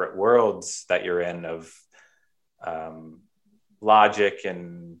these separate worlds that you're in of logic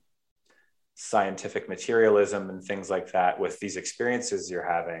and scientific materialism and things like that with these experiences you're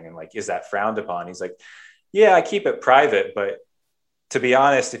having? And like, is that frowned upon? He's like, yeah, I keep it private. But to be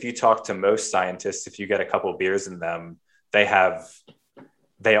honest, if you talk to most scientists, if you get a couple beers in them, they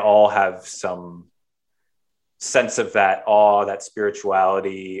all have some sense of that awe, that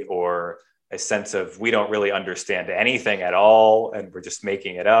spirituality, or a sense of we don't really understand anything at all and we're just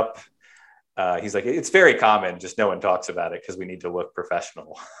making it up. He's like, it's very common, just no one talks about it because we need to look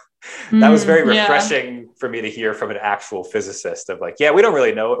professional. That was very refreshing for me to hear from an actual physicist of like, yeah, we don't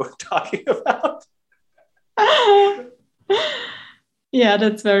really know what we're talking about. Yeah,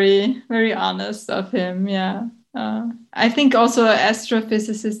 that's very, very honest of him. Yeah. I think also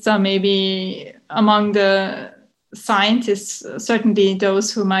astrophysicists are maybe among the scientists, certainly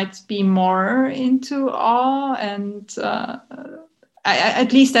those who might be more into awe, and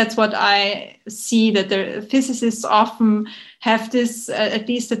at least that's what I see, that the physicists often have this, at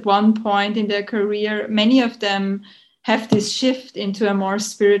least at one point in their career, many of them have this shift into a more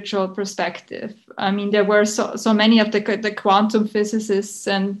spiritual perspective. I mean, there were so many of the quantum physicists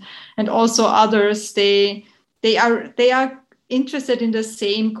and also others, they are interested in the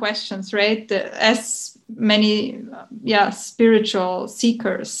same questions, right? As many spiritual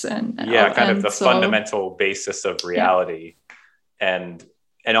seekers and kind of the fundamental basis of reality. And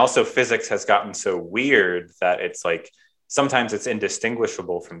also physics has gotten so weird that it's like sometimes it's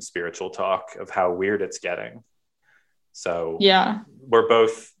indistinguishable from spiritual talk of how weird it's getting. So we're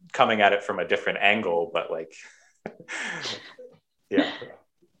both coming at it from a different angle, but like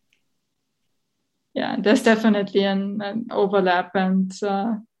there's definitely an overlap, and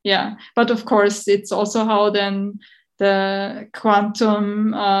but of course it's also how then the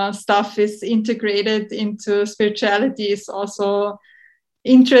quantum stuff is integrated into spirituality is also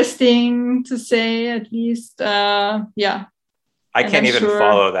interesting to say, at least. I can't even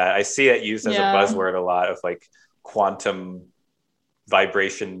follow that. I see it used as a buzzword a lot of like quantum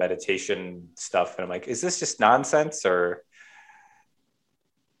vibration meditation stuff. And I'm like, is this just nonsense or?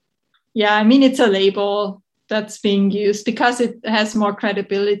 Yeah, I mean, it's a label that's being used because it has more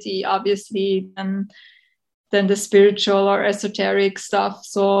credibility, obviously, than the spiritual or esoteric stuff.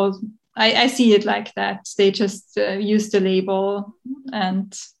 So I see it like that. They just use the label,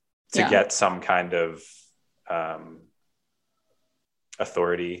 and to get some kind of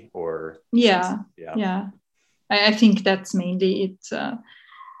authority or yeah. I think that's mainly it.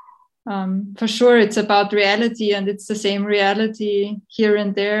 For sure, it's about reality, and it's the same reality here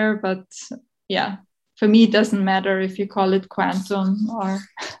and there. But yeah, for me, it doesn't matter if you call it quantum or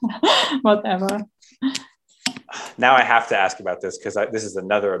whatever. Now I have to ask about this because this is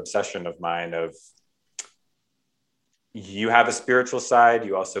another obsession of mine. Of you have a spiritual side,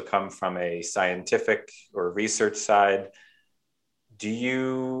 you also come from a scientific or research side.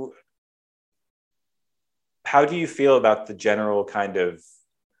 How do you feel about the general kind of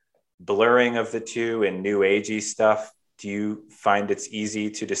blurring of the two and new agey stuff? Do you find it's easy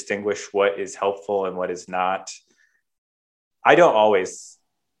to distinguish what is helpful and what is not? I'm not always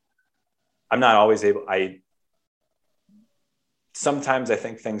able. Sometimes I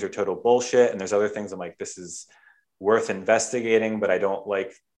think things are total bullshit, and there's other things I'm like, this is worth investigating, but I don't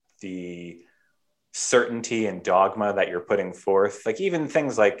like the certainty and dogma that you're putting forth. Like even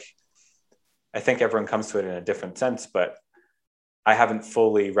things like, I think everyone comes to it in a different sense, but I haven't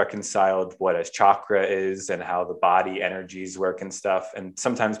fully reconciled what a chakra is and how the body energies work and stuff. And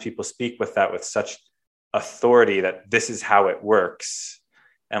sometimes people speak with that with such authority that this is how it works.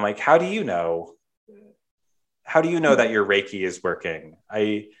 And like, how do you know that your Reiki is working?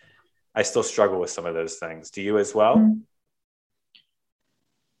 I still struggle with some of those things. Do you as well?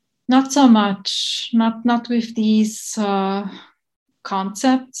 Not so much, not with these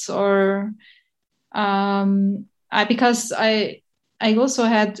concepts or because I also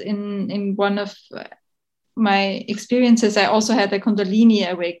had in one of my experiences, I also had a Kundalini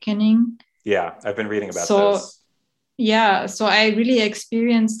awakening. Yeah, I've been reading about this. Yeah, so I really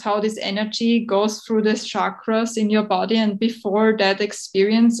experienced how this energy goes through the chakras in your body. And before that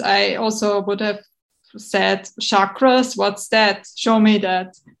experience, I also would have said, chakras, what's that? Show me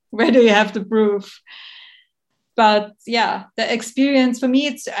that. Where do you have the proof? But yeah, the experience for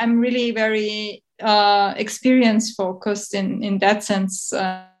me, I'm really very experience focused in that sense.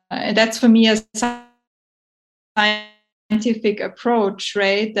 And that's for me a scientific approach,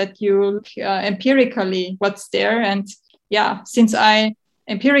 right? That you look empirically what's there. And yeah, since I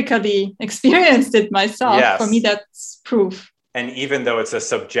empirically experienced it myself, yes, for me, that's proof. And even though it's a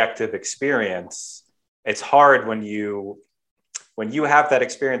subjective experience, it's hard when you have that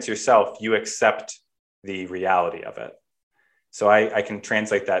experience yourself, you accept the reality of it. So I can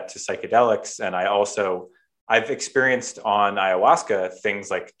translate that to psychedelics. And I've experienced on ayahuasca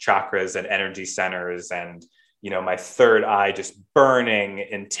things like chakras and energy centers and, my third eye just burning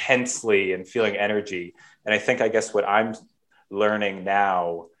intensely and feeling energy. And I guess what I'm learning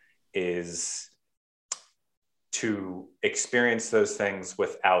now is to experience those things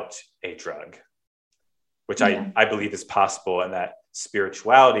without a drug, which I believe is possible, and that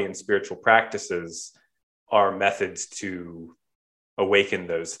spirituality and spiritual practices are methods to awaken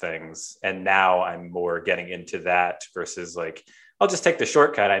those things. And now I'm more getting into that versus like, I'll just take the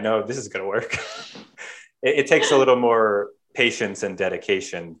shortcut. I know this is going to work. It takes a little more patience and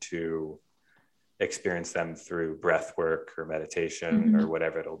dedication to experience them through breath work or meditation or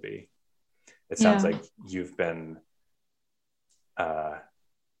whatever it'll be. It sounds like you've been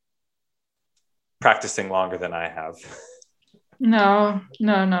practicing longer than I have. No.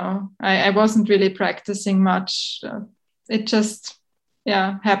 I wasn't really practicing much. It just,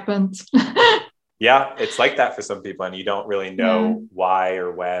 happened. Yeah, it's like that for some people, and you don't really know why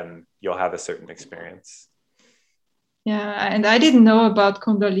or when you'll have a certain experience. Yeah, and I didn't know about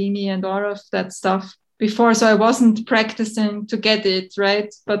Kundalini and all of that stuff before, so I wasn't practicing to get it,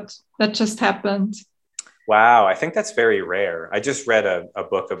 right? But that just happened. Wow, I think that's very rare. I just read a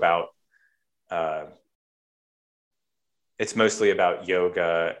book about, it's mostly about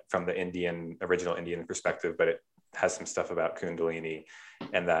yoga from the original Indian perspective, but it has some stuff about Kundalini,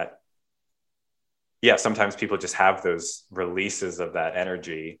 and that, sometimes people just have those releases of that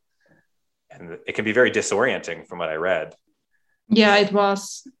energy, and it can be very disorienting from what I read. Yeah, it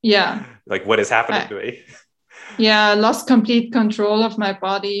was. Yeah. Like, what is happening to me? Yeah, I lost complete control of my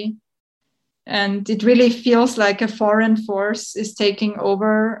body. And it really feels like a foreign force is taking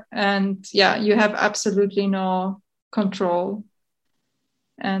over. And you have absolutely no control.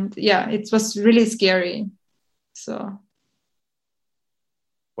 And it was really scary. So.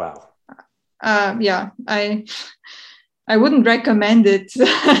 Wow. I wouldn't recommend it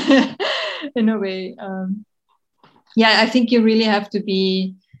in a way. I think you really have to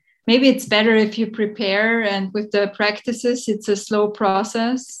be, maybe it's better if you prepare, and with the practices, it's a slow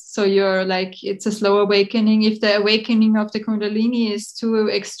process. So you're like, it's a slow awakening. If the awakening of the Kundalini is too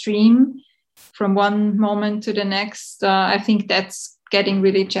extreme from one moment to the next, I think that's getting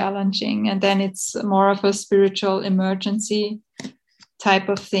really challenging, and then it's more of a spiritual emergency type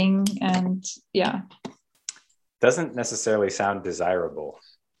of thing. And yeah, doesn't necessarily sound desirable.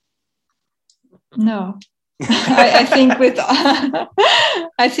 No. I think with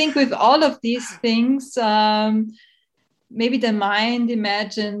I think with all of these things, maybe the mind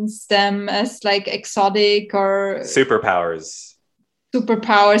imagines them as like exotic or superpowers.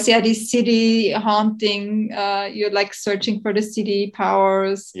 Yeah, this city haunting. You're like searching for the city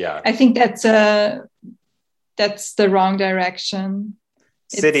powers. Yeah, I think that's the wrong direction.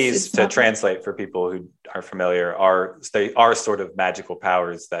 Cities, to translate for people who are familiar, are sort of magical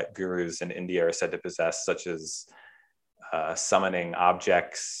powers that gurus in India are said to possess, such as summoning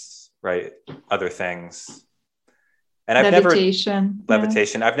objects, right? Other things. And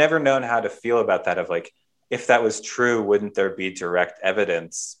levitation. I've never known how to feel about that. Of like, if that was true, wouldn't there be direct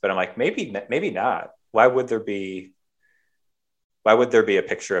evidence? But I'm like, maybe not. Why would there be a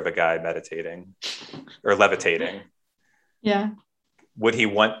picture of a guy meditating or levitating? Yeah. Would he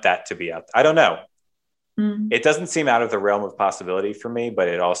want that to be out? I don't know. It doesn't seem out of the realm of possibility for me, but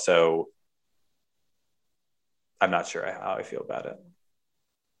it also, I'm not sure how I feel about it.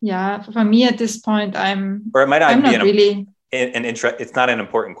 Yeah, for me at this point, or it might not be really an interest. It's not an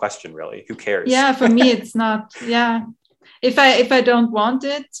important question, really. Who cares? Yeah, for me, it's not. Yeah, if I don't want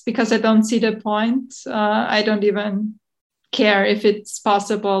it because I don't see the point, I don't even care if it's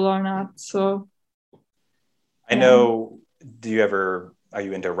possible or not. So, I know. Are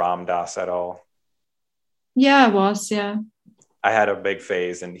you into Ram Dass at all? Yeah, I was. Yeah, I had a big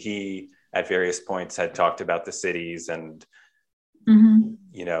phase, and he at various points had talked about the cities and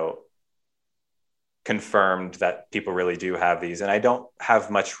confirmed that people really do have these. And I don't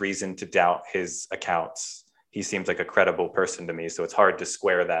have much reason to doubt his accounts. He seems like a credible person to me. So it's hard to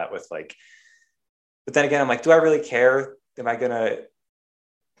square that with like, but then again, I'm like, do I really care? Am I going to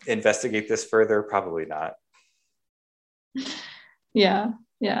investigate this further? Probably not. Yeah,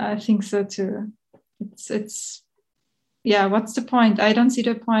 I think so too. It's what's the point? I don't see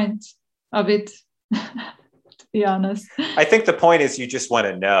the point of it, to be honest. I think the point is you just want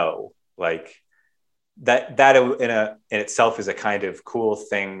to know, like, that in itself is a kind of cool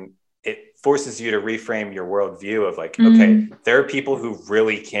thing. It forces you to reframe your worldview of like, okay, there are people who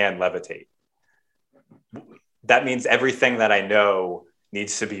really can levitate. That means everything that I know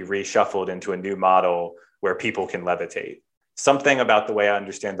needs to be reshuffled into a new model where people can levitate. Something about the way I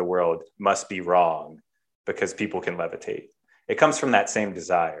understand the world must be wrong because people can levitate. It comes from that same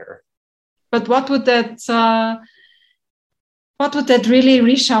desire. But what would that really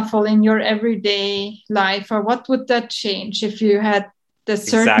reshuffle in your everyday life, or what would that change if you had the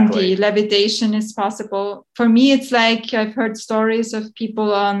certainty levitation is possible? For me, it's like I've heard stories of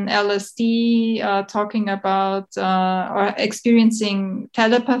people on LSD talking about or experiencing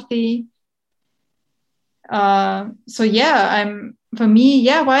telepathy. So yeah,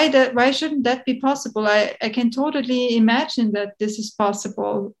 why shouldn't that be possible? I can totally imagine that this is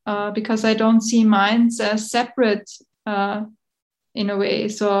possible because I don't see minds as separate in a way.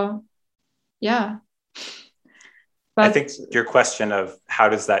 So yeah. But I think your question of how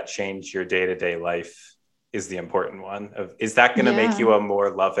does that change your day-to-day life is the important one. Is that going to make you a more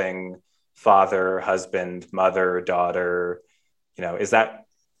loving father, husband, mother, daughter? Is that,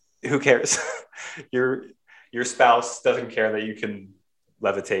 who cares? Your spouse doesn't care that you can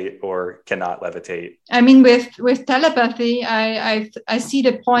levitate or cannot levitate. I mean, with telepathy, I see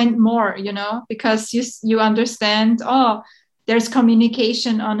the point more, because you understand, there's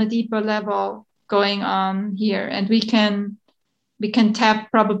communication on a deeper level going on here, and we can tap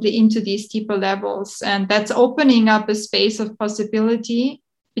probably into these deeper levels, and that's opening up a space of possibility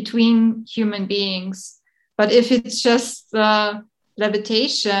between human beings. But if it's just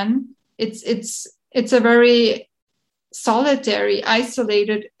levitation, it's a very solitary,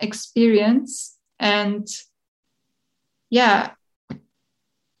 isolated experience, and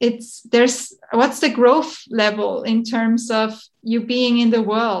what's the growth level in terms of you being in the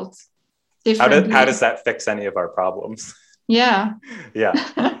world differently? How does that fix any of our problems? Yeah.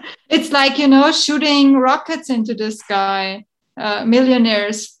 It's like, shooting rockets into the sky,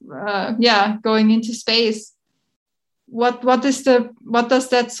 millionaires going into space. What does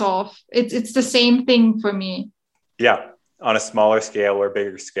that solve? It's the same thing for me. Yeah, on a smaller scale or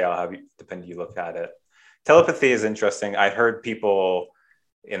bigger scale, depending you look at it. Telepathy is interesting. I heard people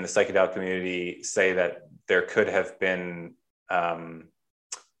in the psychedelic community say that there could have been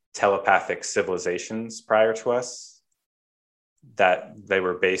telepathic civilizations prior to us, that they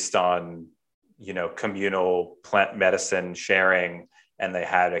were based on, communal plant medicine sharing, and they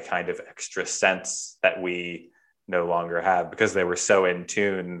had a kind of extra sense that we no longer have, because they were so in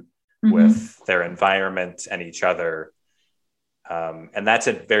tune Mm-hmm. with their environment and each other. And that's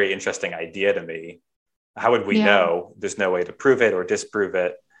a very interesting idea to me. How would we know? There's no way to prove it or disprove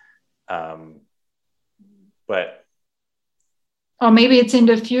it. But or maybe it's in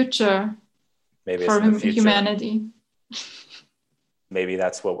the future. Maybe for it's in the future. Humanity. Maybe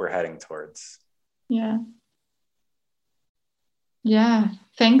that's what we're heading towards. Yeah. Yeah.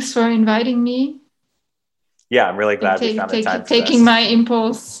 Thanks for inviting me. Yeah, I'm really glad we found the time for taking this. my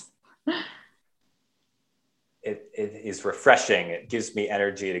impulse. It is refreshing. It gives me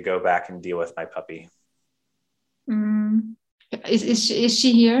energy to go back and deal with my puppy. Is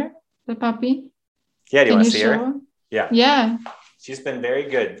she here, the puppy? Yeah, do you want to see her? Yeah. Yeah. She's been very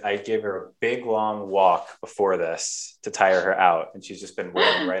good. I gave her a big, long walk before this to tire her out, and she's just been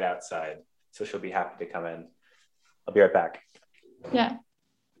waiting right outside. So she'll be happy to come in. I'll be right back. Yeah.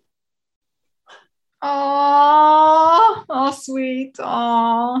 Oh, sweet.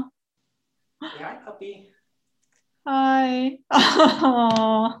 Oh. Hi, puppy. Hi.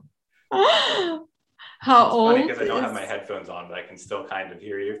 Oh. How it's old? Funny because I don't have my headphones on, but I can still kind of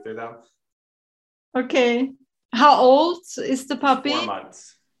hear you through them. Okay. How old is the puppy? 4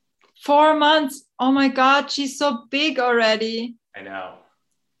 months. 4 months. Oh my God, she's so big already. I know.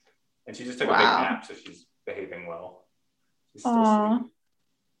 And she just took a big nap, so she's behaving well. She's still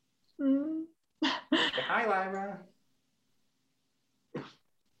sweet. Say hi, Lyra.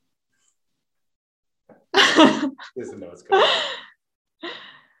 She doesn't know what's going on.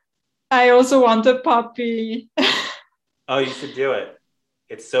 I also want a puppy. Oh, you should do it.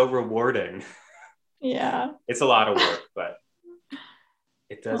 It's so rewarding. Yeah. It's a lot of work, but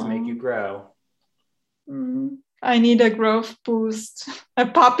it does make you grow. I need a growth boost, a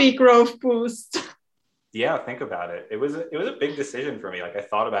puppy growth boost. Yeah, think about it. It was a big decision for me. Like, I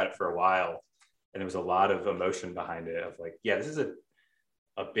thought about it for a while, and there was a lot of emotion behind it of like, yeah, this is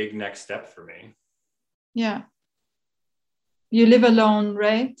a big next step for me. Yeah. You live alone,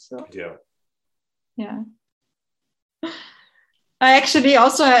 right? I do. Yeah. I actually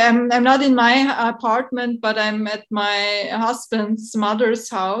also I'm not in my apartment, but I'm at my husband's mother's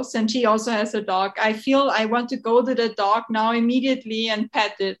house, and she also has a dog. I feel I want to go to the dog now immediately and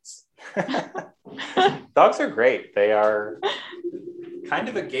pet it. Dogs are great. They are kind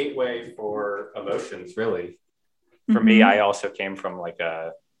of a gateway for emotions, really. For me, I also came from like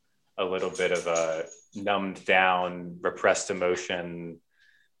a little bit of a numbed down, repressed emotion,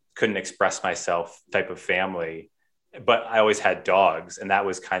 couldn't express myself type of family. But I always had dogs, and that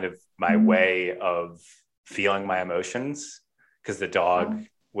was kind of my way of feeling my emotions, because the dog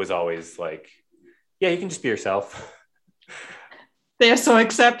was always like, yeah, you can just be yourself. They're so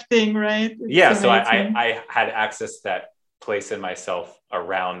accepting, right? Yeah, so I had access to that place in myself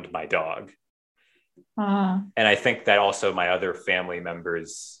around my dog. And I think that also my other family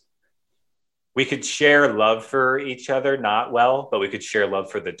members, we could share love for each other not well, but we could share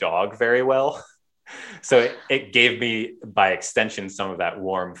love for the dog very well. So it gave me, by extension, some of that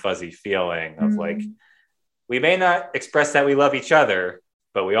warm, fuzzy feeling of like, we may not express that we love each other,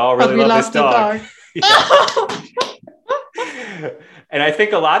 but we all really love this dog. And I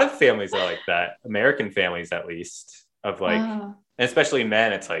think a lot of families are like that, American families at least, of like, and especially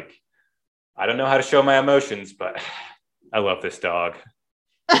men, it's like, I don't know how to show my emotions, but I love this dog.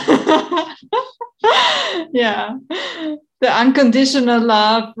 Yeah. The unconditional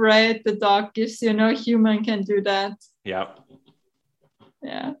love, right? The dog gives you, no human can do that. Yeah.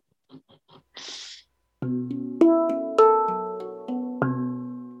 Yeah.